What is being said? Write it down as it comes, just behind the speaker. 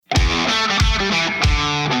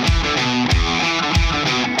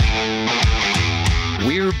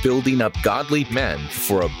building up godly men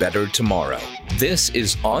for a better tomorrow. This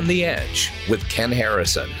is On the Edge with Ken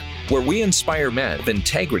Harrison, where we inspire men of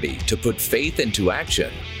integrity to put faith into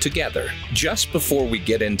action together. Just before we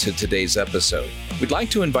get into today's episode, we'd like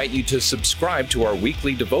to invite you to subscribe to our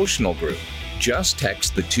weekly devotional group. Just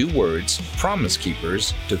text the 2 words Promise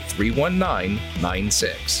Keepers to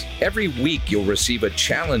 31996. Every week you'll receive a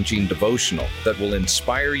challenging devotional that will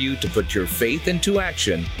inspire you to put your faith into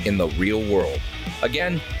action in the real world.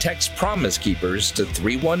 Again, text Promise Keepers to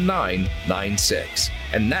 31996.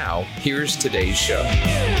 And now, here's today's show.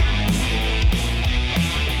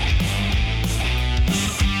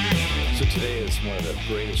 So today is one of the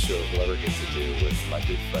greatest shows we'll ever get to do with my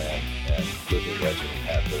good friend and living legend,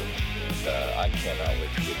 Pat Boone. I cannot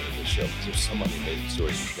wait to get into this show because there's so many amazing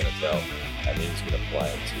stories he's going to tell. I mean, he's going to apply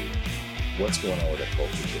them to what's going on with our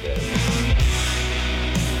culture today.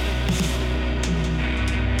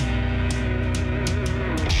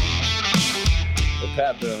 Well,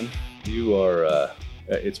 Pat Boone, you are,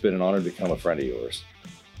 it's been an honor to become a friend of yours.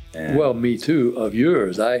 And well, me too, of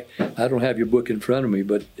yours. I don't have your book in front of me,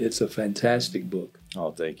 but it's a fantastic book.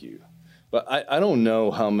 Oh, thank you. But I don't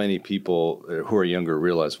know how many people who are younger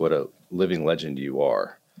realize what a living legend you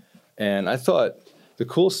are. And I thought the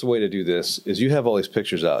coolest way to do this is you have all these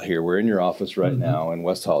pictures out here. We're in your office right now in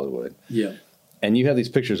West Hollywood. Yeah. And you have these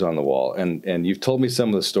pictures on the wall. And you've told me some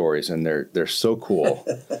of the stories, and they're so cool.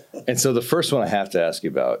 And so the first one I have to ask you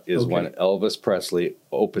about is when Elvis Presley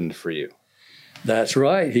opened for you. That's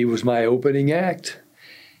right. He was my opening act.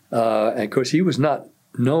 And of course, he was not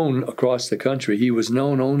known across the country. He was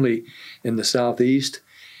known only in the Southeast.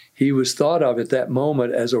 He was thought of at that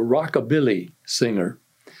moment as a rockabilly singer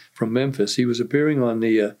from Memphis. He was appearing on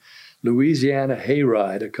the Louisiana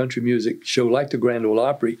Hayride, a country music show like the Grand Ole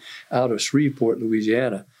Opry out of Shreveport,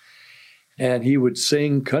 Louisiana. And he would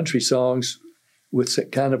sing country songs with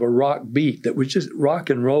kind of a rock beat that was just rock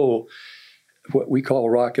and roll. What we call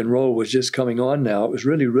rock and roll was just coming on now. It was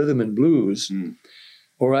really rhythm and blues,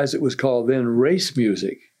 or as it was called then, race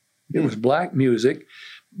music. It was black music,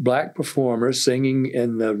 black performers singing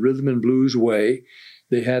in the rhythm and blues way.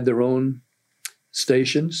 They had their own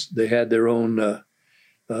stations. They had their own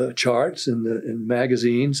charts in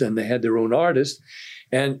magazines, and they had their own artists.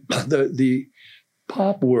 And the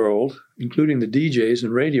pop world, including the DJs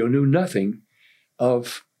and radio, knew nothing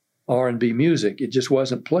of R&B music. It just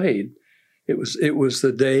wasn't played. It was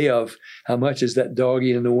the day of how much is that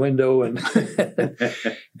doggy in the window and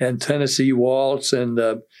and Tennessee Waltz and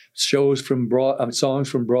shows from songs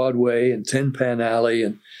from Broadway and Tin Pan Alley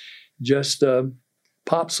and just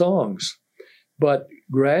pop songs. But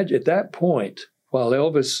at that point, while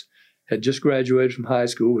Elvis had just graduated from high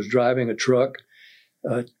school, was driving a truck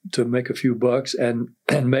to make a few bucks and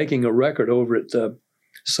making a record over at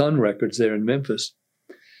Sun Records there in Memphis.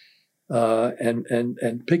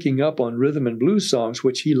 And picking up on rhythm and blues songs,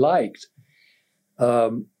 which he liked,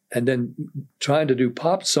 and then trying to do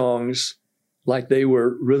pop songs like they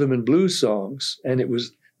were rhythm and blues songs. And it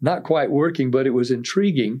was not quite working, but it was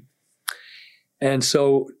intriguing. And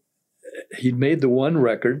so he'd made the one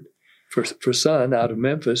record for Sun out of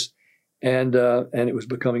Memphis, and it was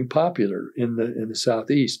becoming popular in the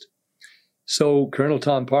Southeast. So Colonel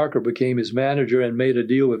Tom Parker became his manager and made a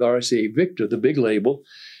deal with RCA Victor, the big label,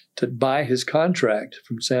 to buy his contract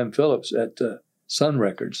from Sam Phillips at Sun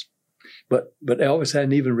Records. But Elvis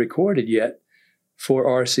hadn't even recorded yet for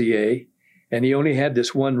RCA, and he only had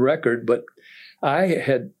this one record. But I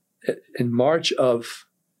had, in March of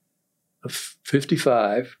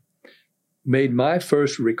 55, made my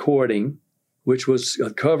first recording, which was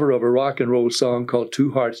a cover of a rock and roll song called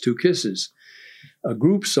Two Hearts, Two Kisses, a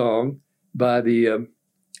group song by the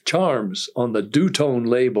Charms on the Dutone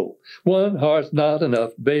label. One heart's not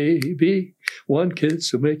enough, baby. One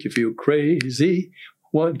kiss will make you feel crazy.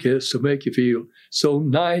 One kiss will make you feel so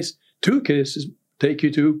nice. 2 kisses take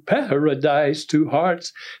you to paradise. 2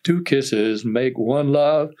 hearts, 2 kisses make one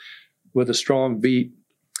love, with a strong beat.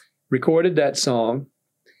 Recorded that song,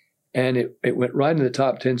 and it went right in the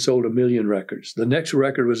top 10, sold 1 million records. The next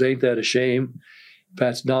record was Ain't That a Shame?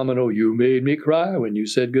 Pat's Domino, You Made Me Cry When You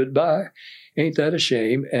Said Goodbye. Ain't That a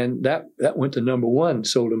Shame? And that went to number 1,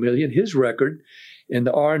 sold 1 million. His record in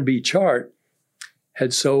the R&B chart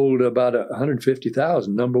had sold about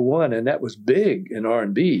 150,000, number 1, and that was big in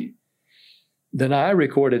R&B. Then I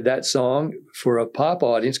recorded that song for a pop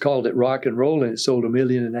audience, called it Rock and Roll, and it sold 1.5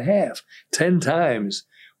 million, 10 times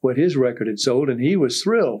what his record had sold, and he was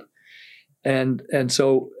thrilled. And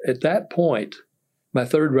so at that point, my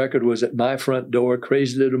third record was At My Front Door,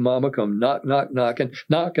 Crazy Little Mama Come Knock, Knock,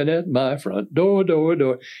 Knocking at my front door, door,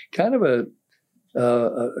 door. Kind of a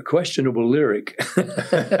a questionable lyric.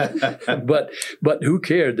 but who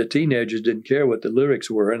cared? The teenagers didn't care what the lyrics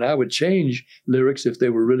were, and I would change lyrics if they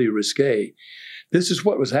were really risque. This is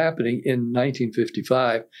what was happening in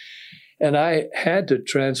 1955, and I had to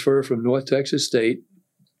transfer from North Texas State,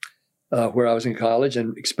 where I was in college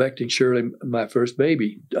and expecting Shirley, my first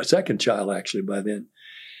baby, a second child actually by then.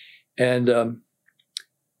 And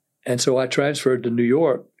so I transferred to New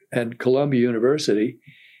York and Columbia University,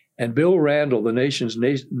 and Bill Randall, the nation's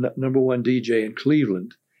number one DJ in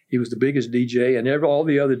Cleveland, he was the biggest DJ, and all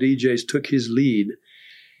the other DJs took his lead,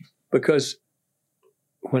 because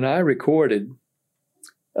when I recorded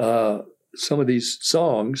some of these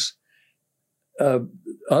songs,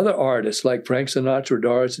 other artists like Frank Sinatra,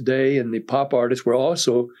 Doris Day, and the pop artists were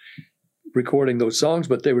also recording those songs,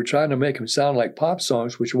 but they were trying to make them sound like pop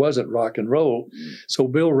songs, which wasn't rock and roll. So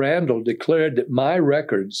Bill Randall declared that my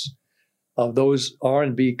records of those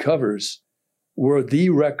R&B covers were the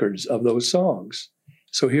records of those songs.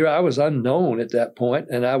 So here I was unknown at that point,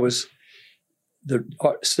 and the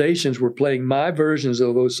stations were playing my versions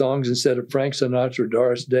of those songs instead of Frank Sinatra,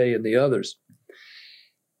 Doris Day, and the others.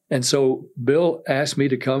 And so Bill asked me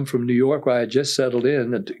to come from New York, where I had just settled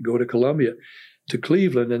in, and to go to Columbia, to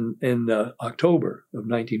Cleveland in October of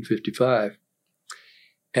 1955,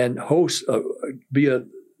 and be the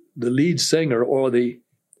lead singer or the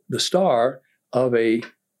star of a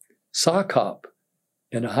sock hop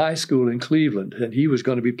in a high school in Cleveland. And he was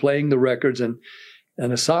going to be playing the records, and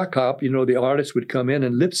a sock hop, the artist would come in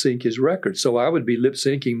and lip sync his records. So I would be lip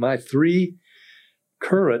syncing my 3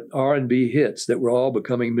 current R&B hits that were all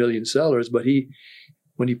becoming million sellers. But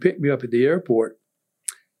when he picked me up at the airport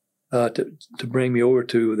to bring me over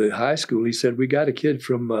to the high school, he said, "We got a kid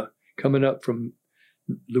from coming up from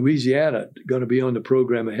Louisiana, going to be on the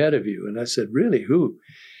program ahead of you." And I said, "Really? Who?"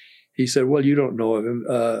 He said, "Well, you don't know of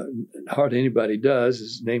him. Hardly anybody does.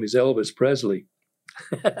 His name is Elvis Presley."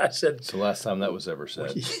 I said, "It's the last time that was ever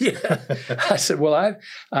said." Yeah. I said, "Well,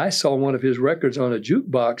 I saw one of his records on a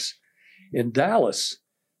jukebox in Dallas."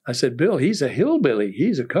 I said, "Bill, he's a hillbilly.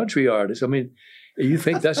 He's a country artist. I mean, you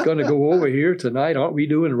think that's going to go over here tonight? Aren't we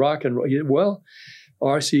doing rock and roll?" Well,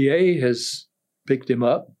 RCA has picked him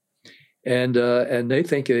up, and they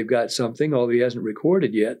think they've got something, although he hasn't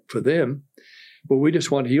recorded yet for them. But we just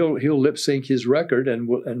want he'll lip sync his record, and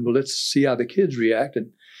let's see how the kids react.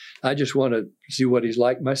 And I just want to see what he's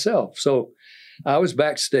like myself. So I was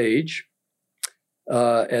backstage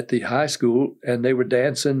at the high school, and they were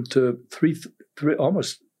dancing to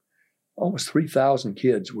almost 3,000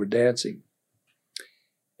 kids were dancing,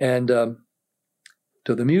 and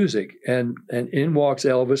to the music. And in walks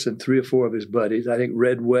Elvis and 3 or 4 of his buddies. I think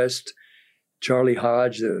Red West, Charlie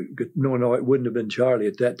Hodge. No, it wouldn't have been Charlie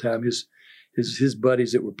at that time. His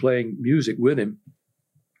buddies that were playing music with him,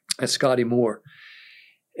 and Scotty Moore.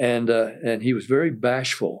 And he was very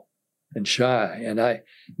bashful and shy. And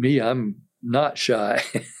I'm not shy.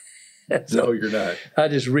 So no, you're not. I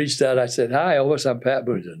just reached out. I said, "Hi, Elvis. I'm Pat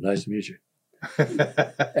Boone." He said, "Nice to meet you."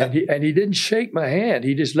 and he didn't shake my hand.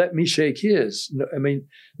 He just let me shake his. I mean,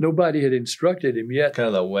 nobody had instructed him yet. Kind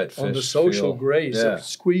of the wet fish on the social feel. grace of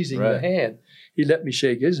squeezing the hand. He let me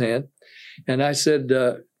shake his hand, and I said,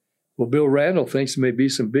 "Well, Bill Randall thinks there may be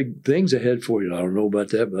some big things ahead for you." "I don't know about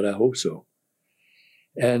that, but I hope so."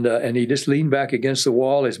 And he just leaned back against the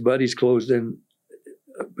wall. His buddies closed in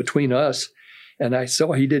between us, and I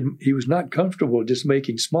saw he was not comfortable just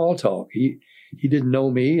making small talk. He didn't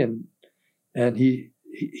know me, and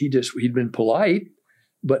he'd been polite,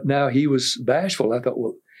 but now he was bashful. I thought,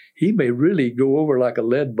 well, he may really go over like a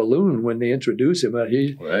lead balloon when they introduce him.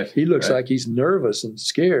 He looks like he's nervous and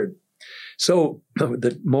scared. So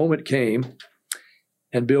the moment came,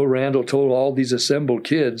 and Bill Randall told all these assembled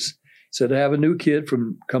kids, said, "I have a new kid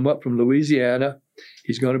come up from Louisiana.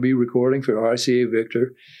 He's going to be recording for RCA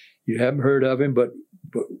Victor. You haven't heard of him, but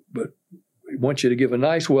we want you to give a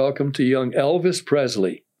nice welcome to young Elvis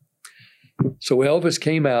Presley." So Elvis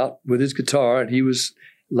came out with his guitar, and he was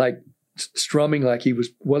like strumming like he was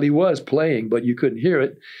playing, but you couldn't hear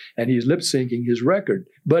it, and he's lip syncing his record.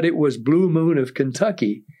 But it was Blue Moon of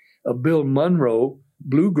Kentucky, a Bill Monroe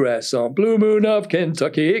bluegrass song. "Blue Moon of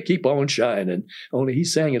Kentucky, keep on shining." Only he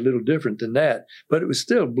sang a little different than that, but it was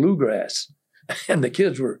still bluegrass. And the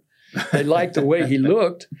kids they liked the way he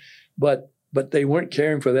looked, but they weren't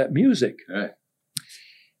caring for that music. Right.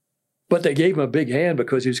 But they gave him a big hand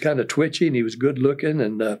because he was kind of twitchy and he was good looking,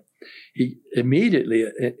 and he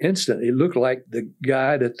instantly looked like the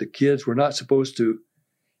guy that the kids were not supposed to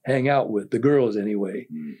hang out with, the girls anyway,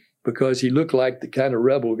 because he looked like the kind of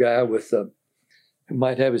rebel guy who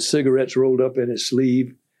might have his cigarettes rolled up in his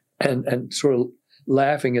sleeve and sort of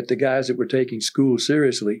laughing at the guys that were taking school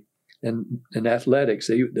seriously and athletics.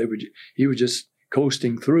 He was just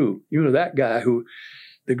coasting through. You know, that guy who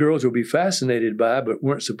the girls would be fascinated by but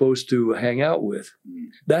weren't supposed to hang out with.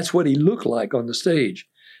 That's what he looked like on the stage.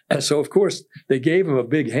 And so, of course, they gave him a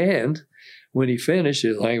big hand when he finished.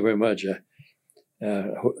 He said, "Thank you very much.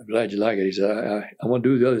 Glad you like it." He said, I want to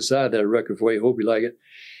do the other side of that record for you. Hope you like it.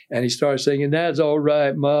 And he started singing, "That's all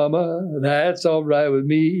right, Mama. That's all right with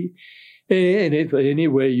me. Any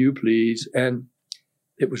way you please." And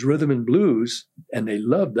it was rhythm and blues, and they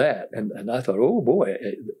loved that. And I thought, oh, boy,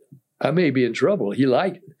 I may be in trouble.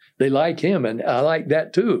 They like him, and I like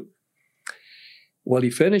that too. Well,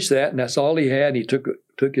 he finished that, and that's all he had. He took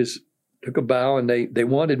a bow, and they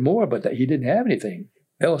wanted more, but he didn't have anything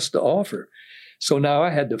else to offer. So now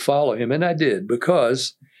I had to follow him, and I did,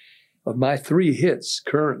 because of my 3 hits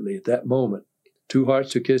currently at that moment. 2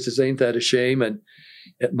 Hearts, 2 Kisses, Ain't That a Shame, and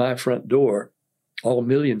At My Front Door, all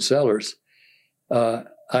million sellers.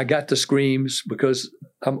 I got the screams because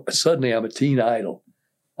suddenly I'm a teen idol.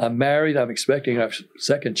 I'm married. I'm expecting our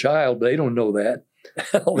second child. But they don't know that.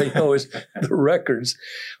 All they know is the records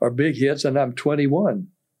are big hits, and I'm 21.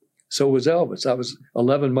 So was Elvis. I was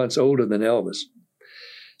 11 months older than Elvis.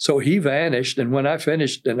 So he vanished, and when I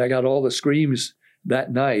finished and I got all the screams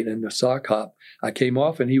that night and the sock hop, I came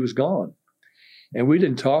off and he was gone. And we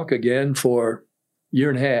didn't talk again for a year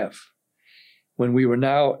and a half, when we were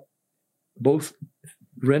now both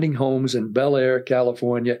renting homes in Bel Air,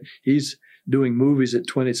 California. He's doing movies at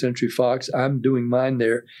 20th Century Fox. I'm doing mine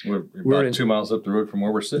there. We're about 2 miles up the road from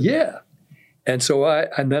where we're sitting. Yeah. And so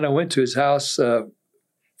then I went to his house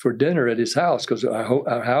for dinner at his house, because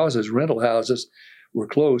our houses, rental houses, were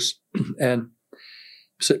close. And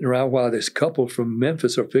sitting around while this couple from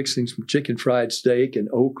Memphis are fixing some chicken fried steak and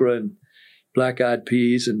okra and black-eyed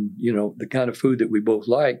peas and, you know, the kind of food that we both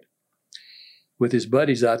liked, with his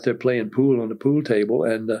buddies out there playing pool on the pool table.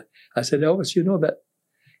 And I said, "Elvis, you know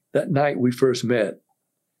that night we first met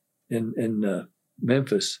in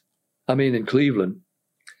Cleveland,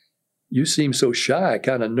 you seemed so shy,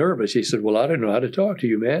 kind of nervous." He said, "Well, I don't know how to talk to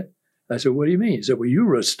you, man." I said, "What do you mean?" He said, "Well, you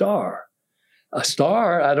were a star." "A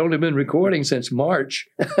star? I'd only been recording since March."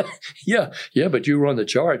 Yeah, but you were on the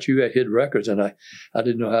charts. You had hit records, and I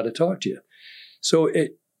didn't know how to talk to you. So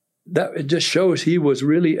it just shows he was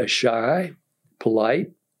really a shy,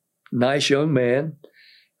 polite, nice young man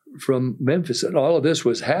from Memphis. And all of this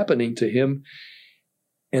was happening to him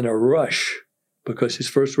in a rush, because his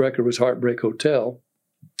first record was Heartbreak Hotel,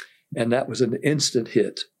 and that was an instant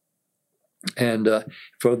hit. And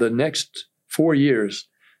for the next 4 years,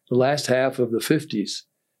 the last half of the 50s,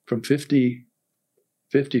 from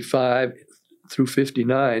 55 through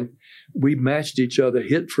 59, we matched each other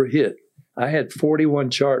hit for hit. I had 41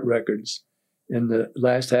 chart records in the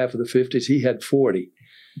last half of the 50s. He had 40.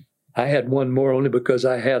 I had one more only because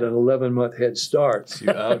I had an 11-month head start. So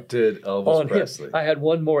you outdid Elvis Presley. I had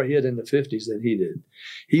one more hit in the 50s than he did.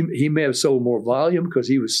 He may have sold more volume because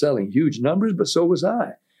he was selling huge numbers, but so was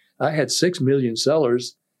I. I had 6 million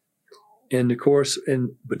sellers in the course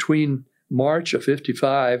in between March of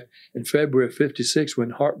 55 and February of 56,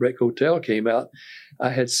 when Heartbreak Hotel came out.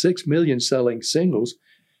 I had 6 million selling singles,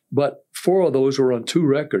 but 4 of those were on 2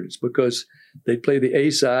 records, because they'd play the A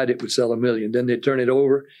side, it would sell 1 million. Then they'd turn it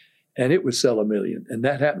over, and it would sell 1 million. And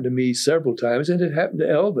that happened to me several times, and it happened to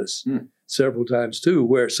Elvis several times too,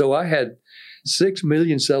 so I had 6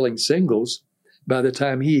 million selling singles by the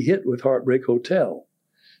time he hit with Heartbreak Hotel.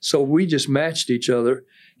 So we just matched each other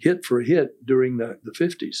hit for hit during the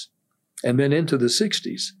 50s and then into the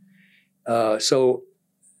 60s. So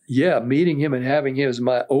yeah, meeting him and having him as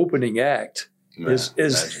my opening act is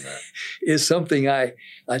something I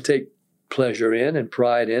take pleasure in and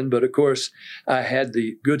pride in. But of course, I had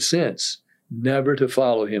the good sense never to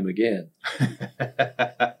follow him again.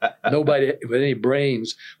 Nobody with any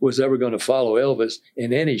brains was ever going to follow Elvis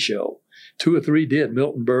in any show. 2 or 3 did.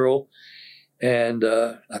 Milton Berle and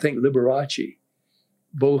I think Liberace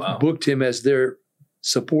both booked him as their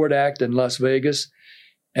support act in Las Vegas,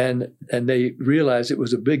 and they realized it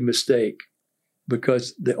was a big mistake,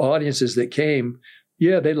 because the audiences that came,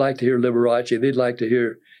 they'd like to hear Liberace, they'd like to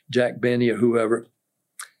hear Jack Benny or whoever,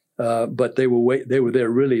 but they were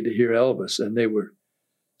there really to hear Elvis, and they were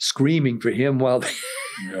screaming for him while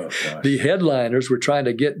the headliners were trying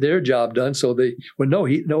to get their job done. So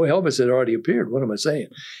Elvis had already appeared. What am I saying?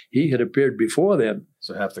 He had appeared before them.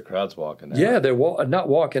 So half the crowd's walking out. Yeah, they're not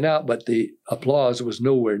walking out, but the applause was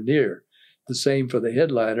nowhere near the same for the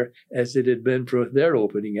headliner as it had been for their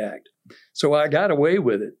opening act. So I got away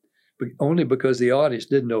with it, but only because the audience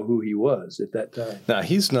didn't know who he was at that time. Now,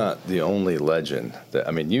 he's not the only legend.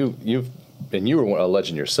 You've and you were a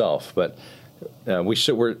legend yourself, but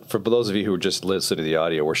we're for those of you who are just listening to the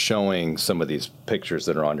audio, we're showing some of these pictures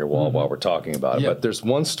that are on your wall while we're talking about it. But there's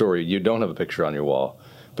one story, you don't have a picture on your wall,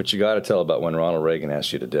 but you got to tell about when Ronald Reagan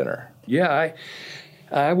asked you to dinner. Yeah,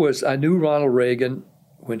 I knew Ronald Reagan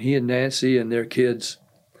when he and Nancy and their kids,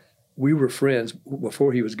 we were friends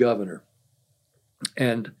before he was governor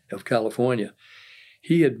and of California.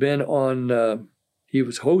 He had been on, he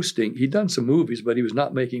was hosting, he'd done some movies, but he was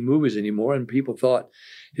not making movies anymore, and people thought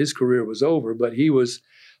his career was over, but he was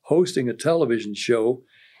hosting a television show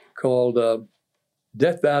called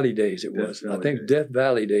Death Valley Days, Death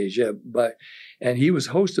Valley Days, yeah. And he was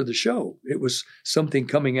host of the show. It was something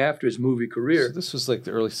coming after his movie career. So this was like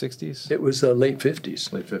the early 60s? It was late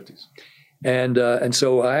 50s. Late 50s. And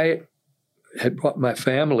so I had brought my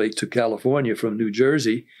family to California from New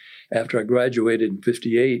Jersey after I graduated in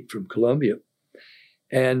 58 from Columbia.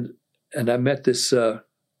 And I met this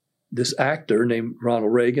actor named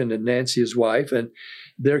Ronald Reagan and Nancy, his wife, and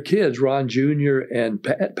their kids, Ron Jr. and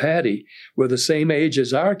Patty, were the same age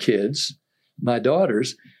as our kids, my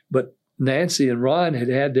daughters, but Nancy and Ron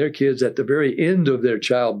had their kids at the very end of their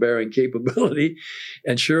childbearing capability,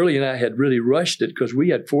 and Shirley and I had really rushed it because we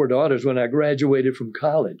had 4 daughters when I graduated from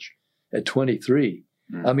college at 23.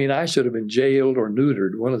 I mean, I should have been jailed or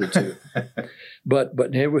neutered, one of the two.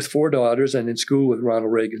 But here with 4 daughters and in school with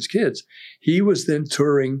Ronald Reagan's kids. He was then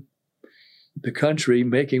touring the country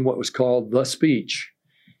making what was called the speech.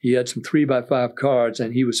 He had some 3x5 cards,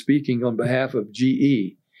 and he was speaking on behalf of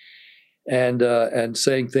GE and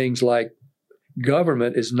saying things like,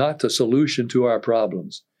 government is not the solution to our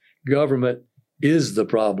problems. Government is the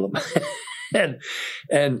problem.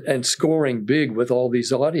 and scoring big with all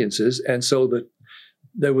these audiences. And so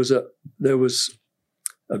there was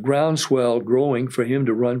a groundswell growing for him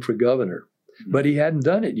to run for governor, but he hadn't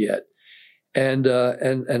done it yet. And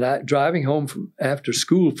I driving home from after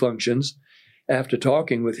school functions, after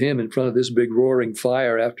talking with him in front of this big roaring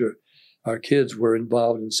fire after our kids were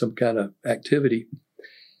involved in some kind of activity,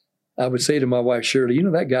 I would say to my wife, Shirley, you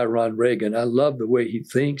know that guy Ron Reagan, I love the way he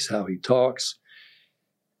thinks, how he talks,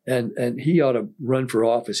 and he ought to run for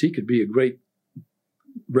office. He could be a great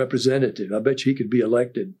representative. I bet you he could be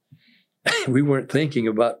elected. We weren't thinking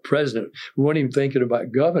about president. We weren't even thinking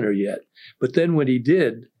about governor yet. But then when he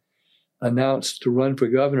did announce to run for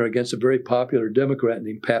governor against a very popular Democrat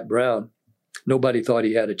named Pat Brown, nobody thought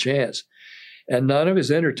he had a chance. And none of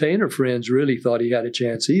his entertainer friends really thought he had a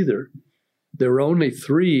chance either. There were only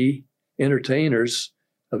 3 entertainers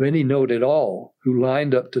of any note at all who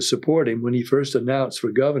lined up to support him when he first announced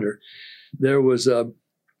for governor. There was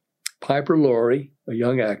Piper Laurie, a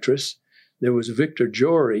young actress. There was Victor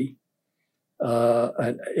Jory,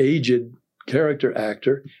 an aged character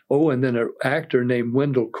actor. Oh, and then an actor named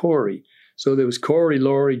Wendell Corey. So there was Corey,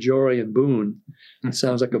 Laurie, Jory, and Boone. It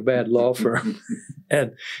sounds like a bad law firm.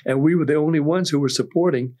 and we were the only ones who were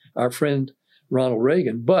supporting our friend Ronald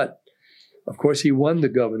Reagan. But, of course, he won the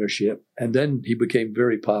governorship, and then he became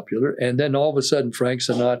very popular. And then all of a sudden, Frank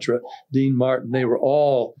Sinatra, Dean Martin, they were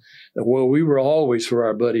all, well, we were always for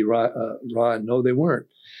our buddy Ron. No, they weren't.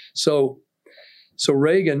 So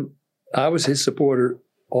Reagan, I was his supporter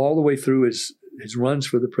all the way through his runs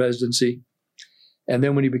for the presidency. And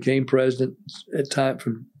then when he became president, time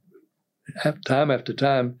after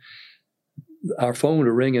time, our phone would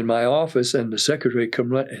ring in my office, and the secretary would come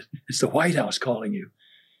run. It's the White House calling you,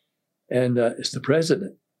 and it's the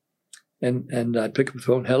president. And I'd pick up the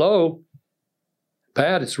phone. Hello,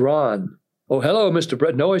 Pat, it's Ron. Oh, hello, Mr.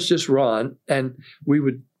 President. No, it's just Ron. And we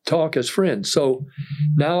would talk as friends. So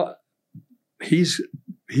now he's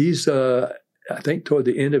I think toward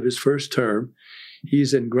the end of his first term,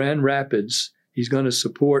 he's in Grand Rapids. He's going to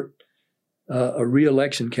support a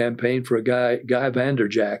re-election campaign for a Guy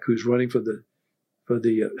Vanderjack, who's running for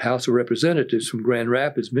the House of Representatives from Grand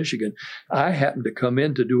Rapids, Michigan. I happened to come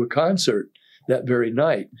in to do a concert that very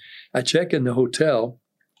night. I check in the hotel,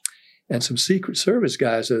 and some Secret Service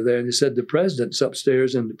guys are there, and they said the president's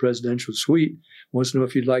upstairs in the presidential suite. Wants to know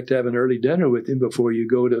if you'd like to have an early dinner with him before you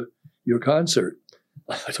go to your concert.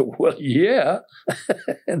 I said, well, yeah.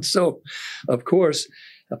 And so, of course,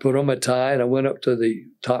 I put on my tie and I went up to the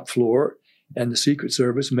top floor, and the Secret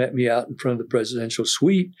Service met me out in front of the presidential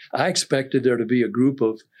suite. I expected there to be a group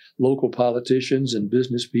of local politicians and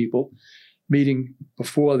business people meeting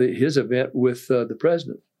before his event with the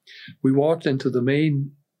president. We walked into the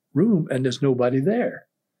main room, and there's nobody there.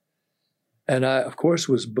 And I, of course,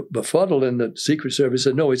 was befuddled, and the Secret Service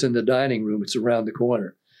said, no, he's in the dining room. It's around the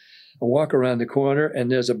corner. I walk around the corner, and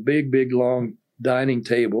there's a big, long dining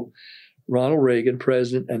table. Ronald Reagan,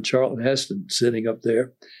 president, and Charlton Heston sitting up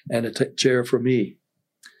there, and a chair for me.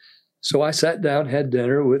 So I sat down, had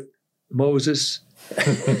dinner with Moses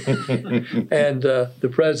and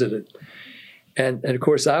the president. And of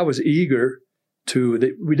course, I was eager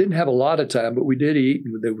we didn't have a lot of time, but we did eat,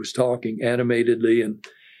 and there was talking animatedly.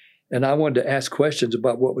 And I wanted to ask questions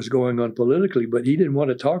about what was going on politically, but he didn't want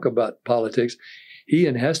to talk about politics. He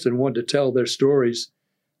and Heston wanted to tell their stories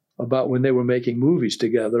about when they were making movies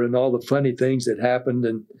together and all the funny things that happened.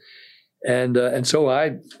 And so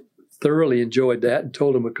I thoroughly enjoyed that and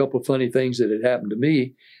told him a couple of funny things that had happened to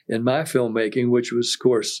me in my filmmaking, which was, of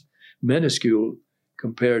course, minuscule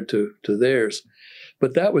compared to theirs.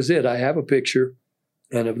 But that was it. I have a picture.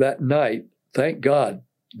 And of that night, thank God,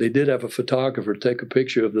 they did have a photographer take a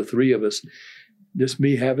picture of the three of us, just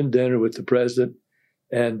me having dinner with the president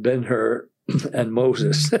and Ben-Hur and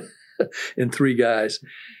Moses and three guys.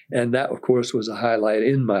 And that, of course, was a highlight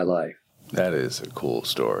in my life. That is a cool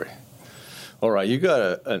story. All right, you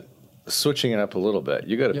got switching it up a little bit.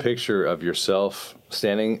 You got a picture of yourself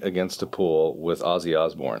standing against a pool with Ozzy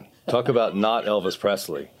Osbourne. Talk about not Elvis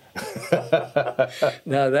Presley.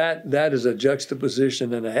 Now that is a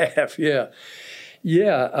juxtaposition and a half.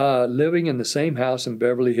 Living in the same house in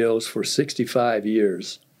Beverly Hills for 65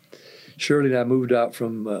 years. Shirley and I moved out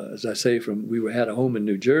from, we had a home in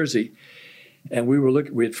New Jersey, and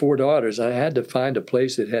we had 4 daughters. I had to find a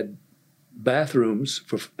place that had bathrooms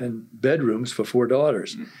and bedrooms for 4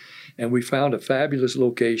 daughters. And we found a fabulous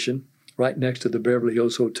location right next to the Beverly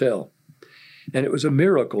Hills Hotel. And it was a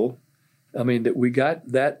miracle, that we got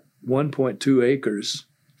that 1.2 acres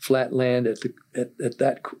flat land at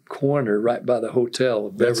that corner right by the hotel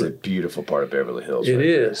of Beverly. That's a beautiful part of Beverly Hills. It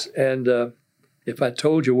is. And if I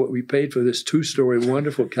told you what we paid for this 2-story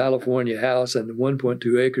wonderful California house and the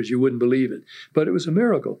 1.2 acres, you wouldn't believe it. But it was a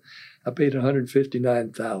miracle. I paid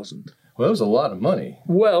 $159,000. Well, that was a lot of money.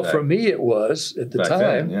 Well, for me it was at the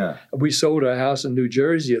time. Then, We sold our house in New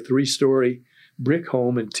Jersey, a 3-story brick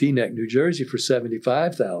home in Teaneck, New Jersey, for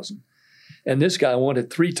 $75,000. And this guy wanted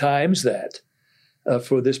 3 times that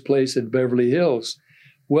for this place in Beverly Hills.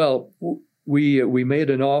 Well, we made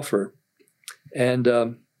an offer, and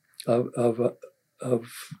of the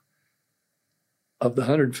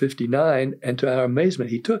 159, and to our amazement,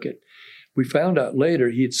 he took it. We found out later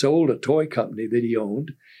he had sold a toy company that he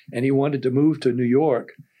owned, and he wanted to move to New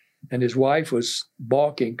York. And his wife was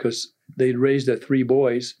balking because they'd raised their 3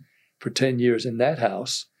 boys for 10 years in that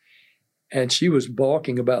house. And she was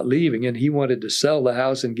balking about leaving, and he wanted to sell the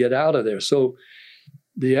house and get out of there. So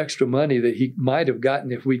the extra money that he might have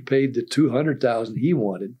gotten if we paid the $200,000 he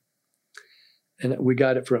wanted, and we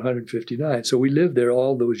got it for $159,000. So we lived there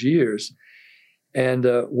all those years. And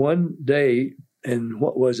one day, and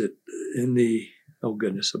what was it,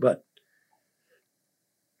 about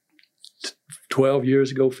 12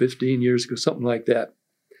 years ago, 15 years ago, something like that,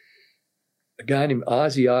 a guy named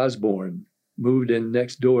Ozzy Osbourne moved in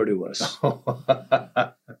next door to us.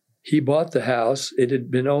 He bought the house. It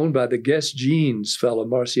had been owned by the Guess Jeans fellow,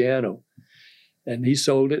 Marciano, and he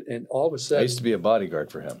sold it, and all of a sudden... I used to be a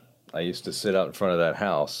bodyguard for him. I used to sit out in front of that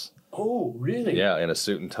house. Oh, really? Yeah, in a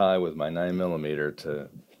suit and tie with my 9mm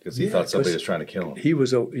because he thought somebody was trying to kill him. He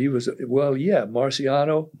was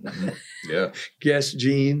Marciano, Guess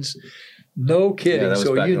Jeans. No kidding. Yeah,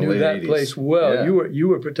 so you knew that 80s. Place well. Yeah. You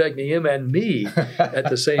were protecting him and me at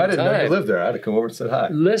the same time. I didn't know you lived there. I had to come over and say hi.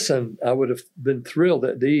 Listen, I would have been thrilled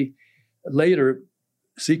that later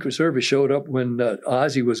Secret Service showed up when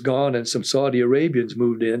Ozzy was gone and some Saudi Arabians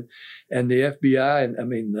moved in, and the FBI,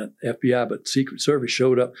 not FBI, but Secret Service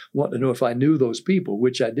showed up wanting to know if I knew those people,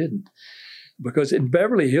 which I didn't. Because in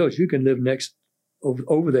Beverly Hills, you can live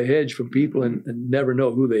over the hedge from people and never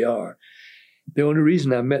know who they are. The only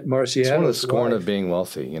reason I met Marciano... It's one of the scorn of being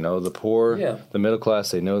wealthy. The poor, the middle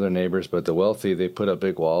class, they know their neighbors, but the wealthy, they put up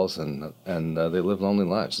big walls and they live lonely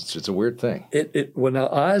lives. It's a weird thing. Well, now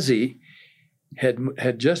Ozzy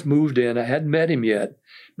had just moved in. I hadn't met him yet,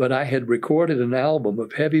 but I had recorded an album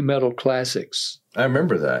of heavy metal classics. I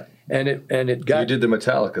remember that. And it got... You did the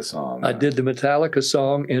Metallica song. I did the Metallica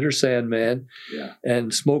song, Enter Sandman,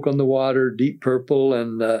 and Smoke on the Water, Deep Purple,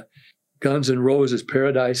 and... Guns N' Roses,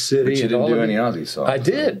 Paradise City. But you didn't do any Ozzy songs. I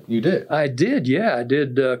did. You did? I did, yeah. I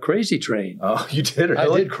did Crazy Train. Oh, you did? Really?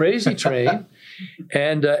 I did Crazy Train,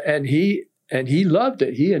 and he loved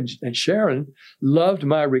it. He and Sharon loved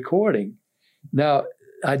my recording. Now,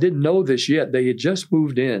 I didn't know this yet. They had just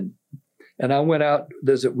moved in, and I went out.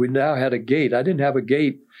 We now had a gate. I didn't have a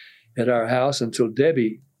gate at our house until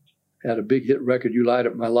Debbie had a big hit record, You Light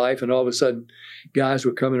Up My Life, and all of a sudden guys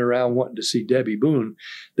were coming around wanting to see Debbie Boone.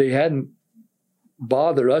 They hadn't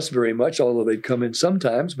bothered us very much, although they'd come in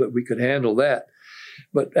sometimes, but we could handle that.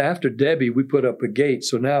 But after Debbie, we put up a gate.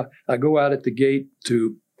 So now I go out at the gate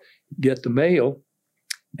to get the mail,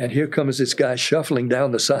 and here comes this guy shuffling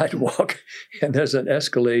down the sidewalk, and there's an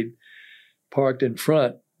Escalade parked in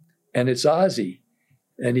front, and it's Ozzy.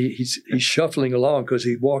 And he's shuffling along because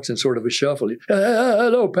he walks in sort of a shuffle.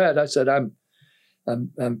 Hello, Pat. I said, I'm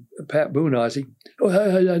Pat Boone, Ozzy.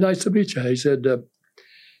 Oh, nice to meet you. He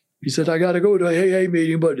said, I got to go to a AA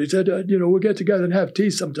meeting, but he said, we'll get together and have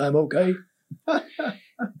tea sometime, okay?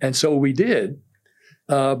 And so we did,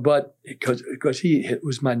 but because he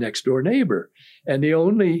was my next door neighbor, and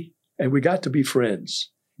we got to be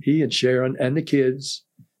friends. He and Sharon and the kids,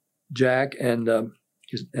 Jack and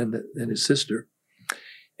his sister.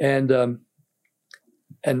 And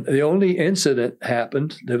the only incident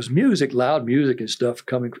happened, there was music, loud music and stuff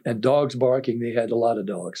coming, and dogs barking. They had a lot of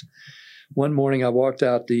dogs. One morning I walked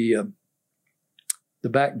out the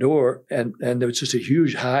back door, and there was just a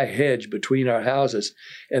huge high hedge between our houses.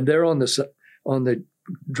 And there on the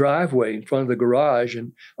driveway in front of the garage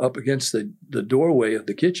and up against the doorway of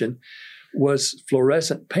the kitchen was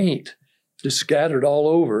fluorescent paint just scattered all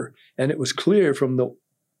over. And it was clear from the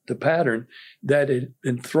pattern that it had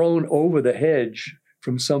been thrown over the hedge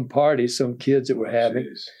from some party, some kids that were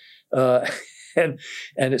having. And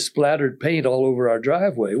it splattered paint all over our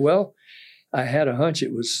driveway. Well, I had a hunch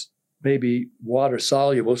it was maybe water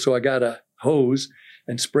soluble, so I got a hose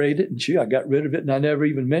and sprayed it, and I got rid of it, and I never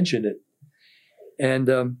even mentioned it.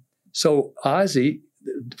 And so Ozzy,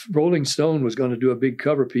 Rolling Stone was going to do a big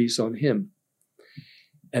cover piece on him,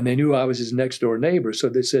 and they knew I was his next door neighbor, so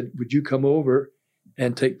they said, would you come over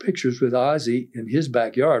and take pictures with Ozzy in his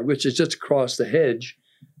backyard, which is just across the hedge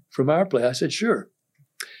from our place? I said, sure,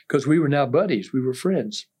 because we were now buddies. We were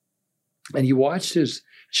friends. And he watched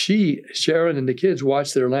Sharon and the kids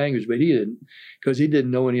watched their language, but he didn't, because he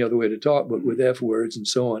didn't know any other way to talk but with F words and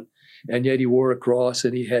so on. And yet he wore a cross,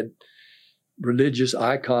 and he had religious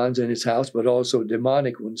icons in his house, but also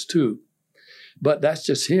demonic ones too. But that's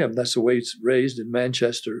just him. That's the way he's raised in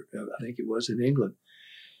Manchester, I think it was, in England.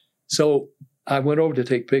 So I went over to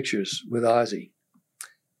take pictures with Ozzy,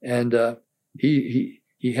 and he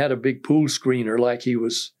had a big pool screener, like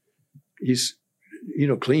he's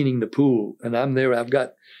cleaning the pool, and I'm there. I've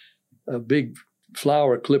got big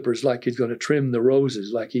flower clippers, like he's going to trim the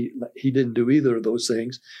roses. Like he didn't do either of those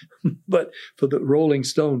things, but for the Rolling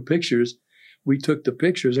Stone pictures, we took the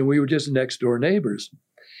pictures, and we were just next door neighbors.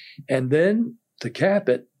 And then to cap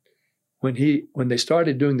it, when they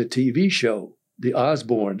started doing the TV show, The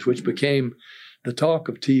Osbournes, which became the talk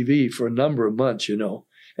of TV for a number of months,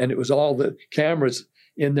 and it was all the cameras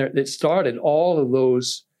in there. It started all of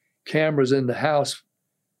those cameras in the house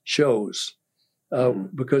shows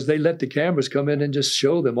because they let the cameras come in and just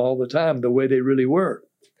show them all the time the way they really were.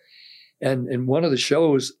 And in one of the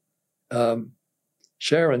shows,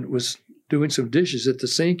 Sharon was doing some dishes at the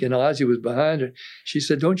sink, and Ozzy was behind her. She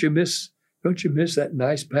said, Don't you miss that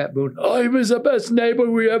nice Pat Boone? Oh, he was the best neighbor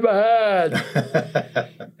we ever had.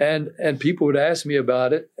 and people would ask me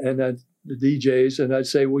about it, and the DJs, and I'd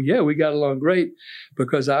say, well, yeah, we got along great,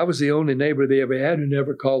 because I was the only neighbor they ever had who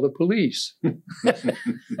never called the police,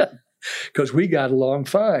 because we got along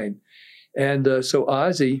fine. And so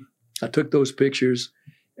Ozzy, I took those pictures,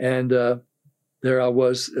 and there I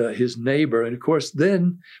was, his neighbor. And of course,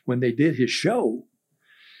 then when they did his show,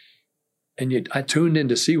 and I tuned in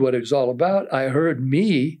to see what it was all about, I heard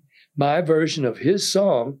my version of his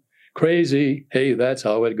song, Crazy, Hey, That's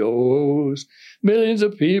How It Goes. Millions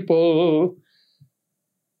of people.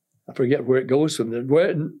 I forget where it goes from there.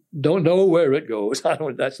 Don't know where it goes.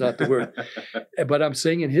 That's not the word. But I'm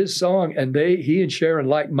singing his song, and he and Sharon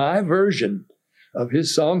liked my version of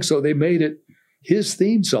his song, so they made it his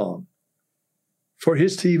theme song for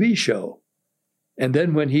his TV show. And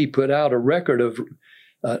then when he put out a record of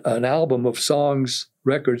an album of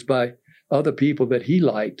records by other people that he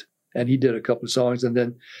liked, and he did a couple of songs, and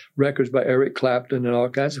then records by Eric Clapton and all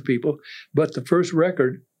kinds of people. But the first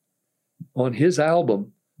record on his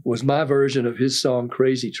album was my version of his song,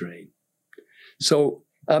 Crazy Train. So,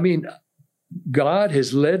 I mean, God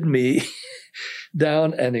has led me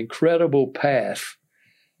down an incredible path.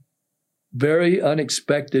 Very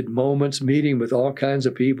unexpected moments, meeting with all kinds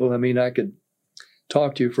of people. I mean, I could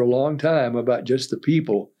talk to you for a long time about just the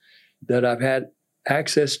people that I've had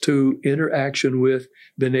access to, interaction with,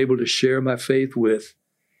 been able to share my faith with,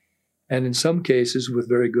 and in some cases with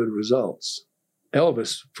very good results.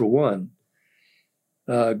 Elvis, for one,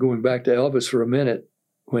 going back to Elvis for a minute,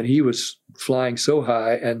 when he was flying so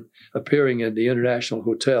high and appearing in the International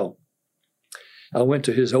Hotel, I went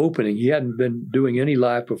to his opening. He hadn't been doing any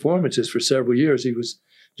live performances for several years. He was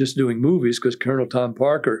just doing movies, because Colonel Tom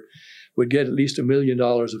Parker would get at least $1 million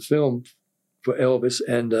of film for Elvis,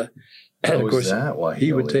 and And of course, that? Why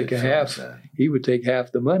he would take He would take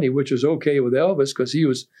half the money, which was okay with Elvis because he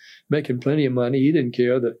was making plenty of money. He didn't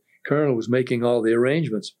care. The Colonel was making all the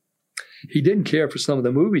arrangements. He didn't care for some of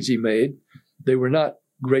the movies he made. They were not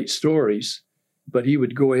great stories, but he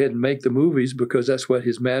would go ahead and make the movies because that's what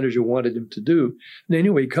his manager wanted him to do. And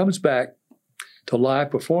anyway, he comes back to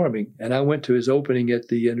live performing, and I went to his opening at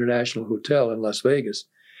the International Hotel in Las Vegas,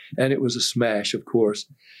 and it was a smash, of course.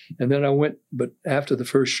 And then I went, but after the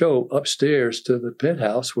first show, upstairs to the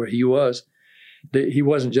penthouse where he was. He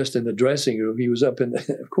wasn't just in the dressing room. He was up in,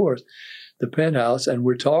 of course, the penthouse, and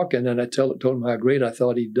we're talking, and I told him how great I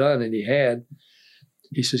thought he'd done, and he had.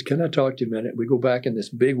 He says, "Can I talk to you a minute?" We go back in this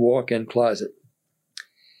big walk-in closet.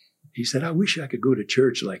 He said, "I wish I could go to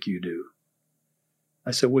church like you do."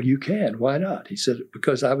 I said, "Well, you can. Why not?" He said,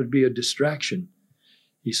 "Because I would be a distraction."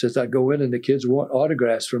 He says, "I go in and the kids want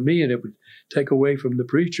autographs from me, and it would take away from the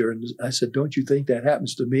preacher." And I said, "Don't you think that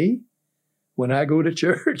happens to me when I go to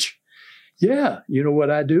church?" "Yeah, you know what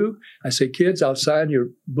I do?" I say, "Kids, I'll sign your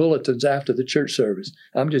bulletins after the church service.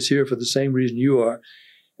 I'm just here for the same reason you are.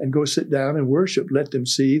 And go sit down and worship. Let them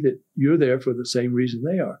see that you're there for the same reason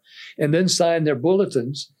they are. And then sign their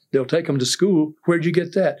bulletins. They'll take them to school. Where'd you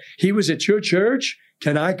get that? He was at your church?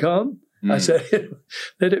 Can I come?" I said,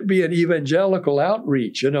 "Let it be an evangelical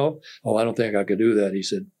outreach, you know." "Oh, I don't think I could do that," he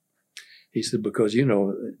said. He said, "Because, you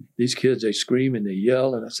know, these kids, they scream and they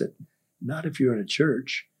yell." And I said, "Not if you're in a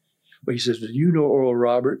church." But he says, "Do you know Oral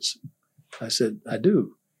Roberts?" I said, "I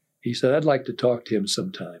do." He said, "I'd like to talk to him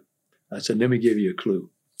sometime." I said, "Let me give you a clue.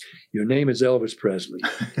 Your name is Elvis Presley.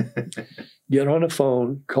 Get on a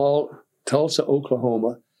phone, call Tulsa,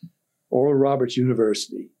 Oklahoma, Oral Roberts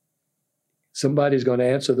University. Somebody's going to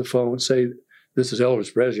answer the phone, say, 'This is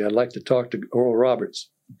Elvis Presley. I'd like to talk to Oral Roberts.'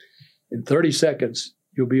 In 30 seconds,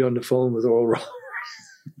 you'll be on the phone with Oral Roberts."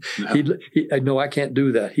 No, I can't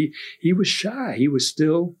do that. He was shy. He was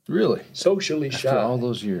still really socially shy. After all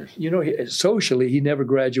those years. You know, socially, he never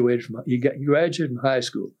graduated he graduated from high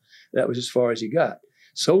school. That was as far as he got.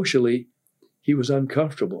 Socially, he was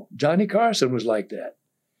uncomfortable. Johnny Carson was like that.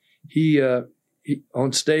 He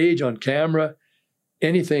on stage, on camera,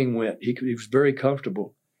 anything went. He was very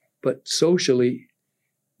comfortable. But socially,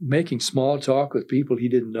 making small talk with people he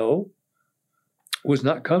didn't know was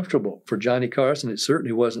not comfortable for Johnny Carson. It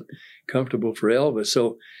certainly wasn't comfortable for Elvis.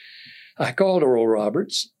 So I called Oral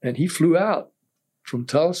Roberts, and he flew out from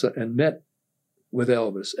Tulsa and met with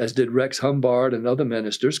Elvis, as did Rex Humbard and other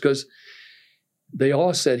ministers, because they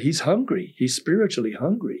all said, "He's hungry. He's spiritually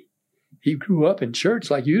hungry. He grew up in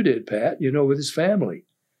church like you did, Pat, you know, with his family.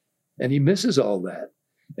 And he misses all that."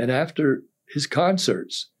 And after his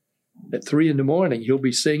concerts at 3 a.m, he'll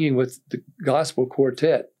be singing with the gospel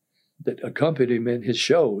quartet that accompany him in his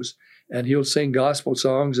shows, and he'll sing gospel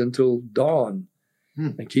songs until dawn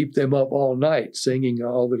and keep them up all night singing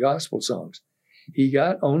all the gospel songs. He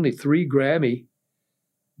got only 3 Grammys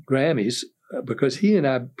because he and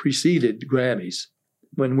I preceded Grammys.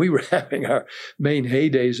 When we were having our main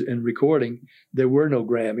heydays in recording, there were no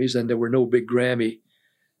Grammys and there were no big Grammy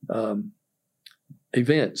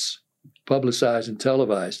events, publicized and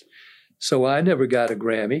televised. So I never got a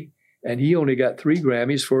Grammy. And he only got 3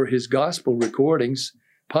 Grammys for his gospel recordings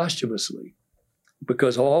posthumously,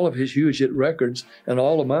 because all of his huge hit records and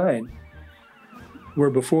all of mine were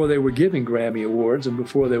before they were giving Grammy awards and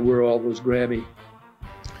before there were all those Grammy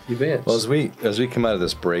events. Well, as we come out of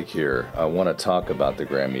this break here, I want to talk about the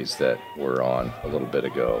Grammys that were on a little bit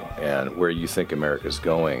ago and where you think America's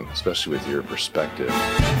going, especially with your perspective.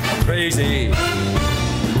 Crazy,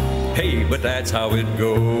 hey, but that's how it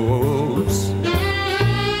goes.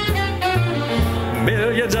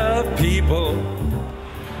 Millions of people.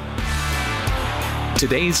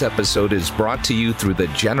 Today's episode is brought to you through the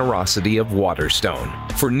generosity of Waterstone.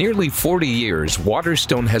 For nearly 40 years,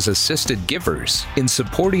 Waterstone has assisted givers in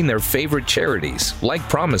supporting their favorite charities, like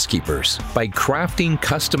Promise Keepers, by crafting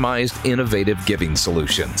customized, innovative giving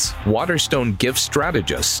solutions. Waterstone gift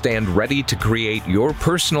strategists stand ready to create your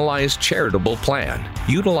personalized charitable plan,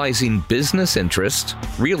 utilizing business interest,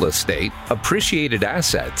 real estate, appreciated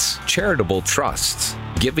assets, charitable trusts,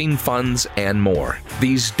 giving funds, and more.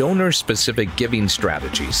 These donor-specific giving strategies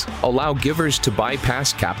allow givers to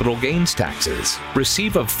bypass capital gains taxes,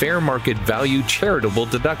 receive a fair market value charitable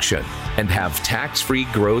deduction, and have tax-free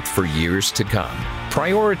growth for years to come.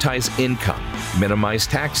 Prioritize income, minimize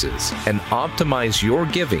taxes, and optimize your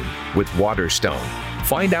giving with Waterstone.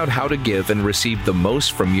 Find out how to give and receive the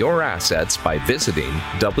most from your assets by visiting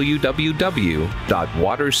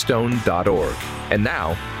www.waterstone.org. And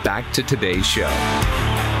now, back to today's show.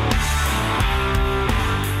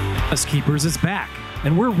 Promise Keepers is back.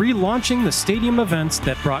 and we're relaunching the stadium events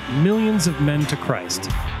that brought millions of men to Christ.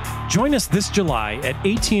 Join us this July at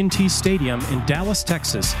AT&T Stadium in Dallas,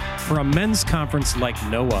 Texas for a men's conference like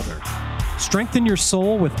no other. Strengthen your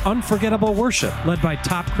soul with unforgettable worship led by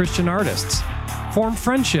top Christian artists. Form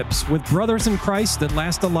friendships with brothers in Christ that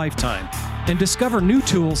last a lifetime, and discover new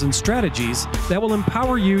tools and strategies that will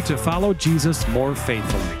empower you to follow Jesus more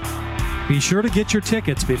faithfully. Be sure to get your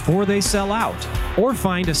tickets before they sell out, or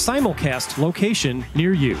find a simulcast location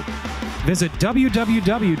near you. Visit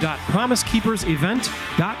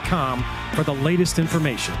www.promisekeepersevent.com for the latest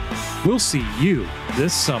information. We'll see you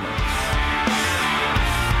this summer.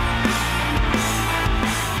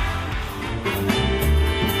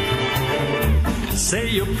 Say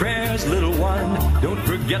your prayers, little one. Don't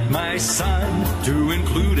forget, my son, to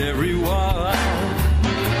include everyone.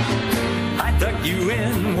 I tuck you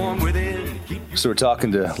in, warm within. So we're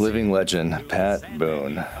talking to living legend Pat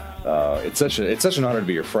Boone. It's such an honor to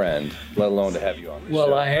be your friend, let alone to have you on the show.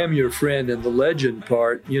 Well, I am your friend, and the legend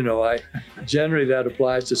part, I generally that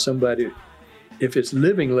applies to somebody. If it's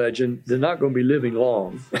living legend, they're not going to be living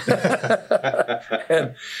long.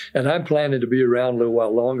 and I'm planning to be around a little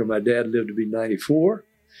while longer. My dad lived to be 94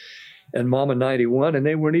 and Mama 91, and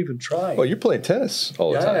they weren't even trying. Well, you're playing tennis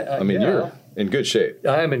all the time. You're in good shape.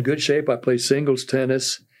 I am in good shape. I play singles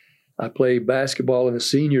tennis. I play basketball in the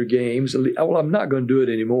senior games. Well, I'm not going to do it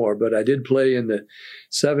anymore, but I did play in the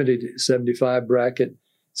 70 to 75 bracket,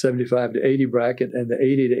 75 to 80 bracket, and the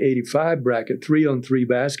 80 to 85 bracket, 3-on-3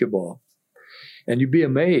 basketball. And you'd be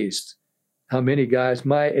amazed how many guys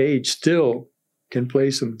my age still can play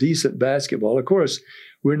some decent basketball. Of course,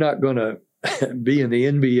 we're not going to be in the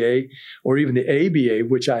NBA or even the ABA,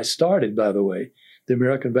 which I started, by the way, the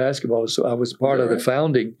American Basketball. So I was part of the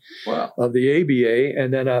founding of the ABA,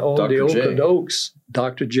 and then I owned Dr. the Oakland J. Oaks,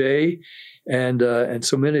 Dr. J, and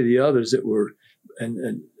so many of the others that were,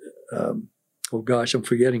 oh gosh, I'm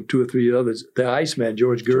forgetting 2 or 3 others. The Iceman,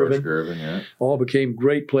 George Gervin, all became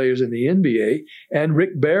great players in the NBA. And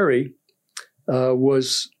Rick Barry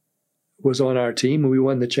was on our team, and we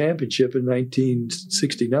won the championship in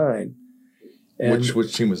 1969. And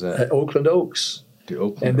which team was that? At Oakland Oaks. The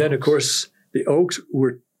Oakland and then, Oaks. of course, the Oaks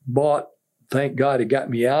were bought. Thank God it got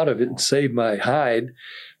me out of it and saved my hide.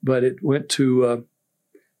 But it went to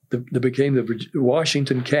they became the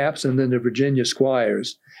Washington Caps and then the Virginia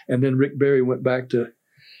Squires. And then Rick Barry went back to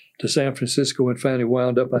San Francisco and finally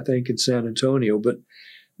wound up, I think, in San Antonio.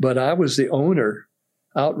 But I was the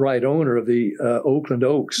outright owner of the Oakland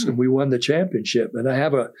Oaks, and we won the championship. And I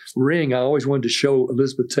have a ring I always wanted to show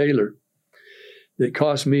Elizabeth Taylor that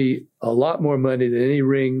cost me a lot more money than any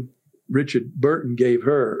ring Richard Burton gave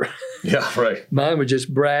her. Yeah, right. Mine was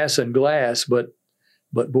just brass and glass, but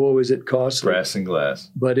boy, was it costly. Brass and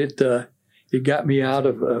glass. But it got me out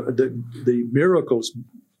of the miracles.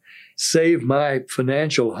 Saved my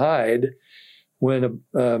financial hide when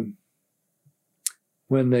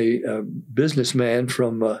the businessman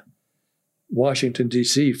from Washington,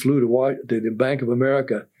 D.C. flew to the Bank of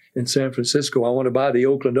America in San Francisco. I want to buy the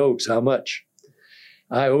Oakland Oaks. How much?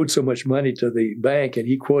 I owed so much money to the bank, and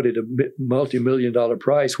he quoted a multi-million-dollar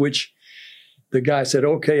price, which the guy said,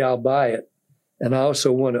 okay, I'll buy it. And I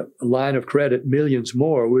also want a line of credit, millions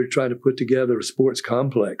more. We were trying to put together a sports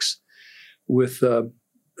complex with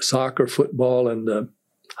soccer, football, and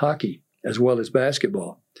hockey, as well as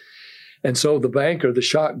basketball. And so the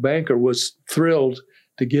shock banker, was thrilled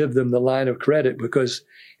to give them the line of credit because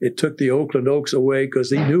it took the Oakland Oaks away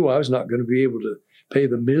because he knew I was not going to be able to pay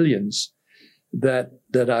the millions that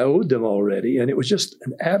I owed them already. And it was just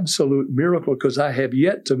an absolute miracle because I have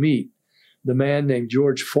yet to meet the man named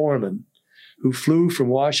George Foreman who flew from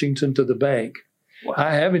Washington to the bank. Wow.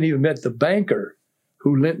 I haven't even met the banker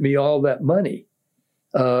who lent me all that money.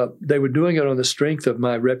 They were doing it on the strength of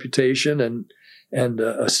my reputation and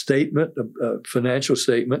a statement, a financial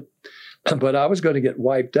statement. But I was going to get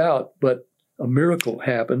wiped out, but a miracle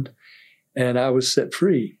happened and I was set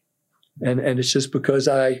free. And it's just because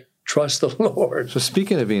I trust the Lord. So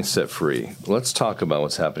speaking of being set free, let's talk about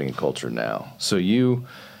what's happening in culture now. So you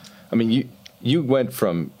went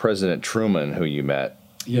from President Truman, who you met,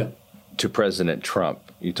 to President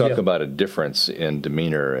Trump. You talk about a difference in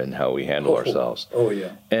demeanor and how we handle ourselves. Oh,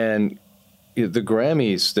 yeah. And the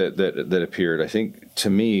Grammys that appeared, I think,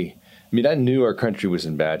 to me, I knew our country was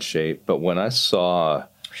in bad shape, but when I saw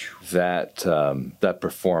that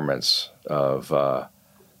performance of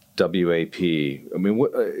WAP,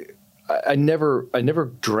 I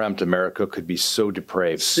never dreamt America could be so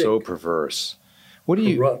depraved, so perverse.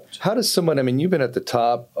 How does someone, you've been at the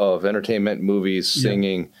top of entertainment, movies,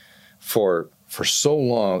 singing for so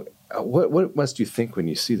long. What must you think when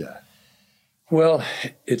you see that? Well,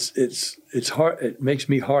 it's hard. It makes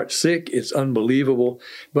me heart sick. It's unbelievable.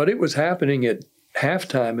 But it was happening at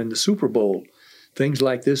halftime in the Super Bowl. Things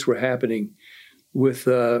like this were happening with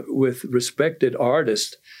respected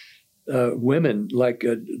artists, women like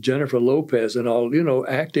Jennifer Lopez and all,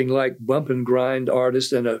 acting like bump and grind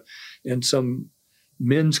artists in some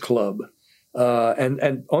men's club,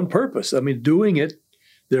 and on purpose. I mean, doing it.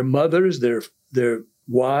 Their mothers, their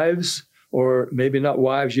wives, or maybe not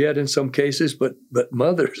wives yet in some cases, but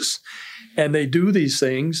mothers, and they do these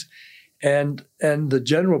things, and the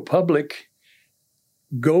general public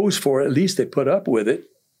goes for it. At least they put up with it,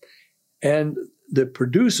 and the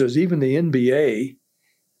producers, even the NBA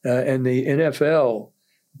and the NFL,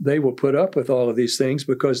 they will put up with all of these things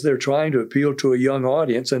because they're trying to appeal to a young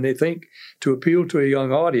audience, and they think to appeal to a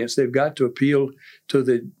young audience, they've got to appeal to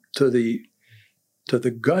the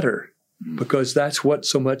gutter, because that's what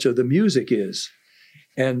so much of the music is.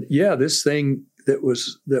 And yeah, this thing that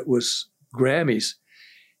was Grammys,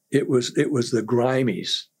 it was the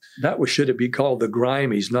Grimies. Should it be called the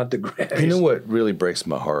Grimies, not the Grammys? You know what really breaks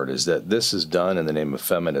my heart is that this is done in the name of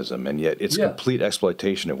feminism, and yet it's complete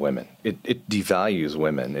exploitation of women. It devalues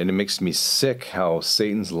women, and it makes me sick how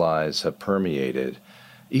Satan's lies have permeated.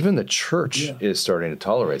 Even the church is starting to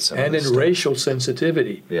tolerate some of this stuff. Racial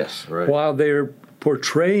sensitivity. Yes, right. While they're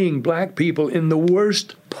portraying black people in the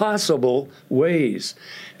worst possible ways,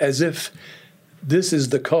 as if this is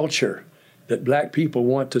the culture that black people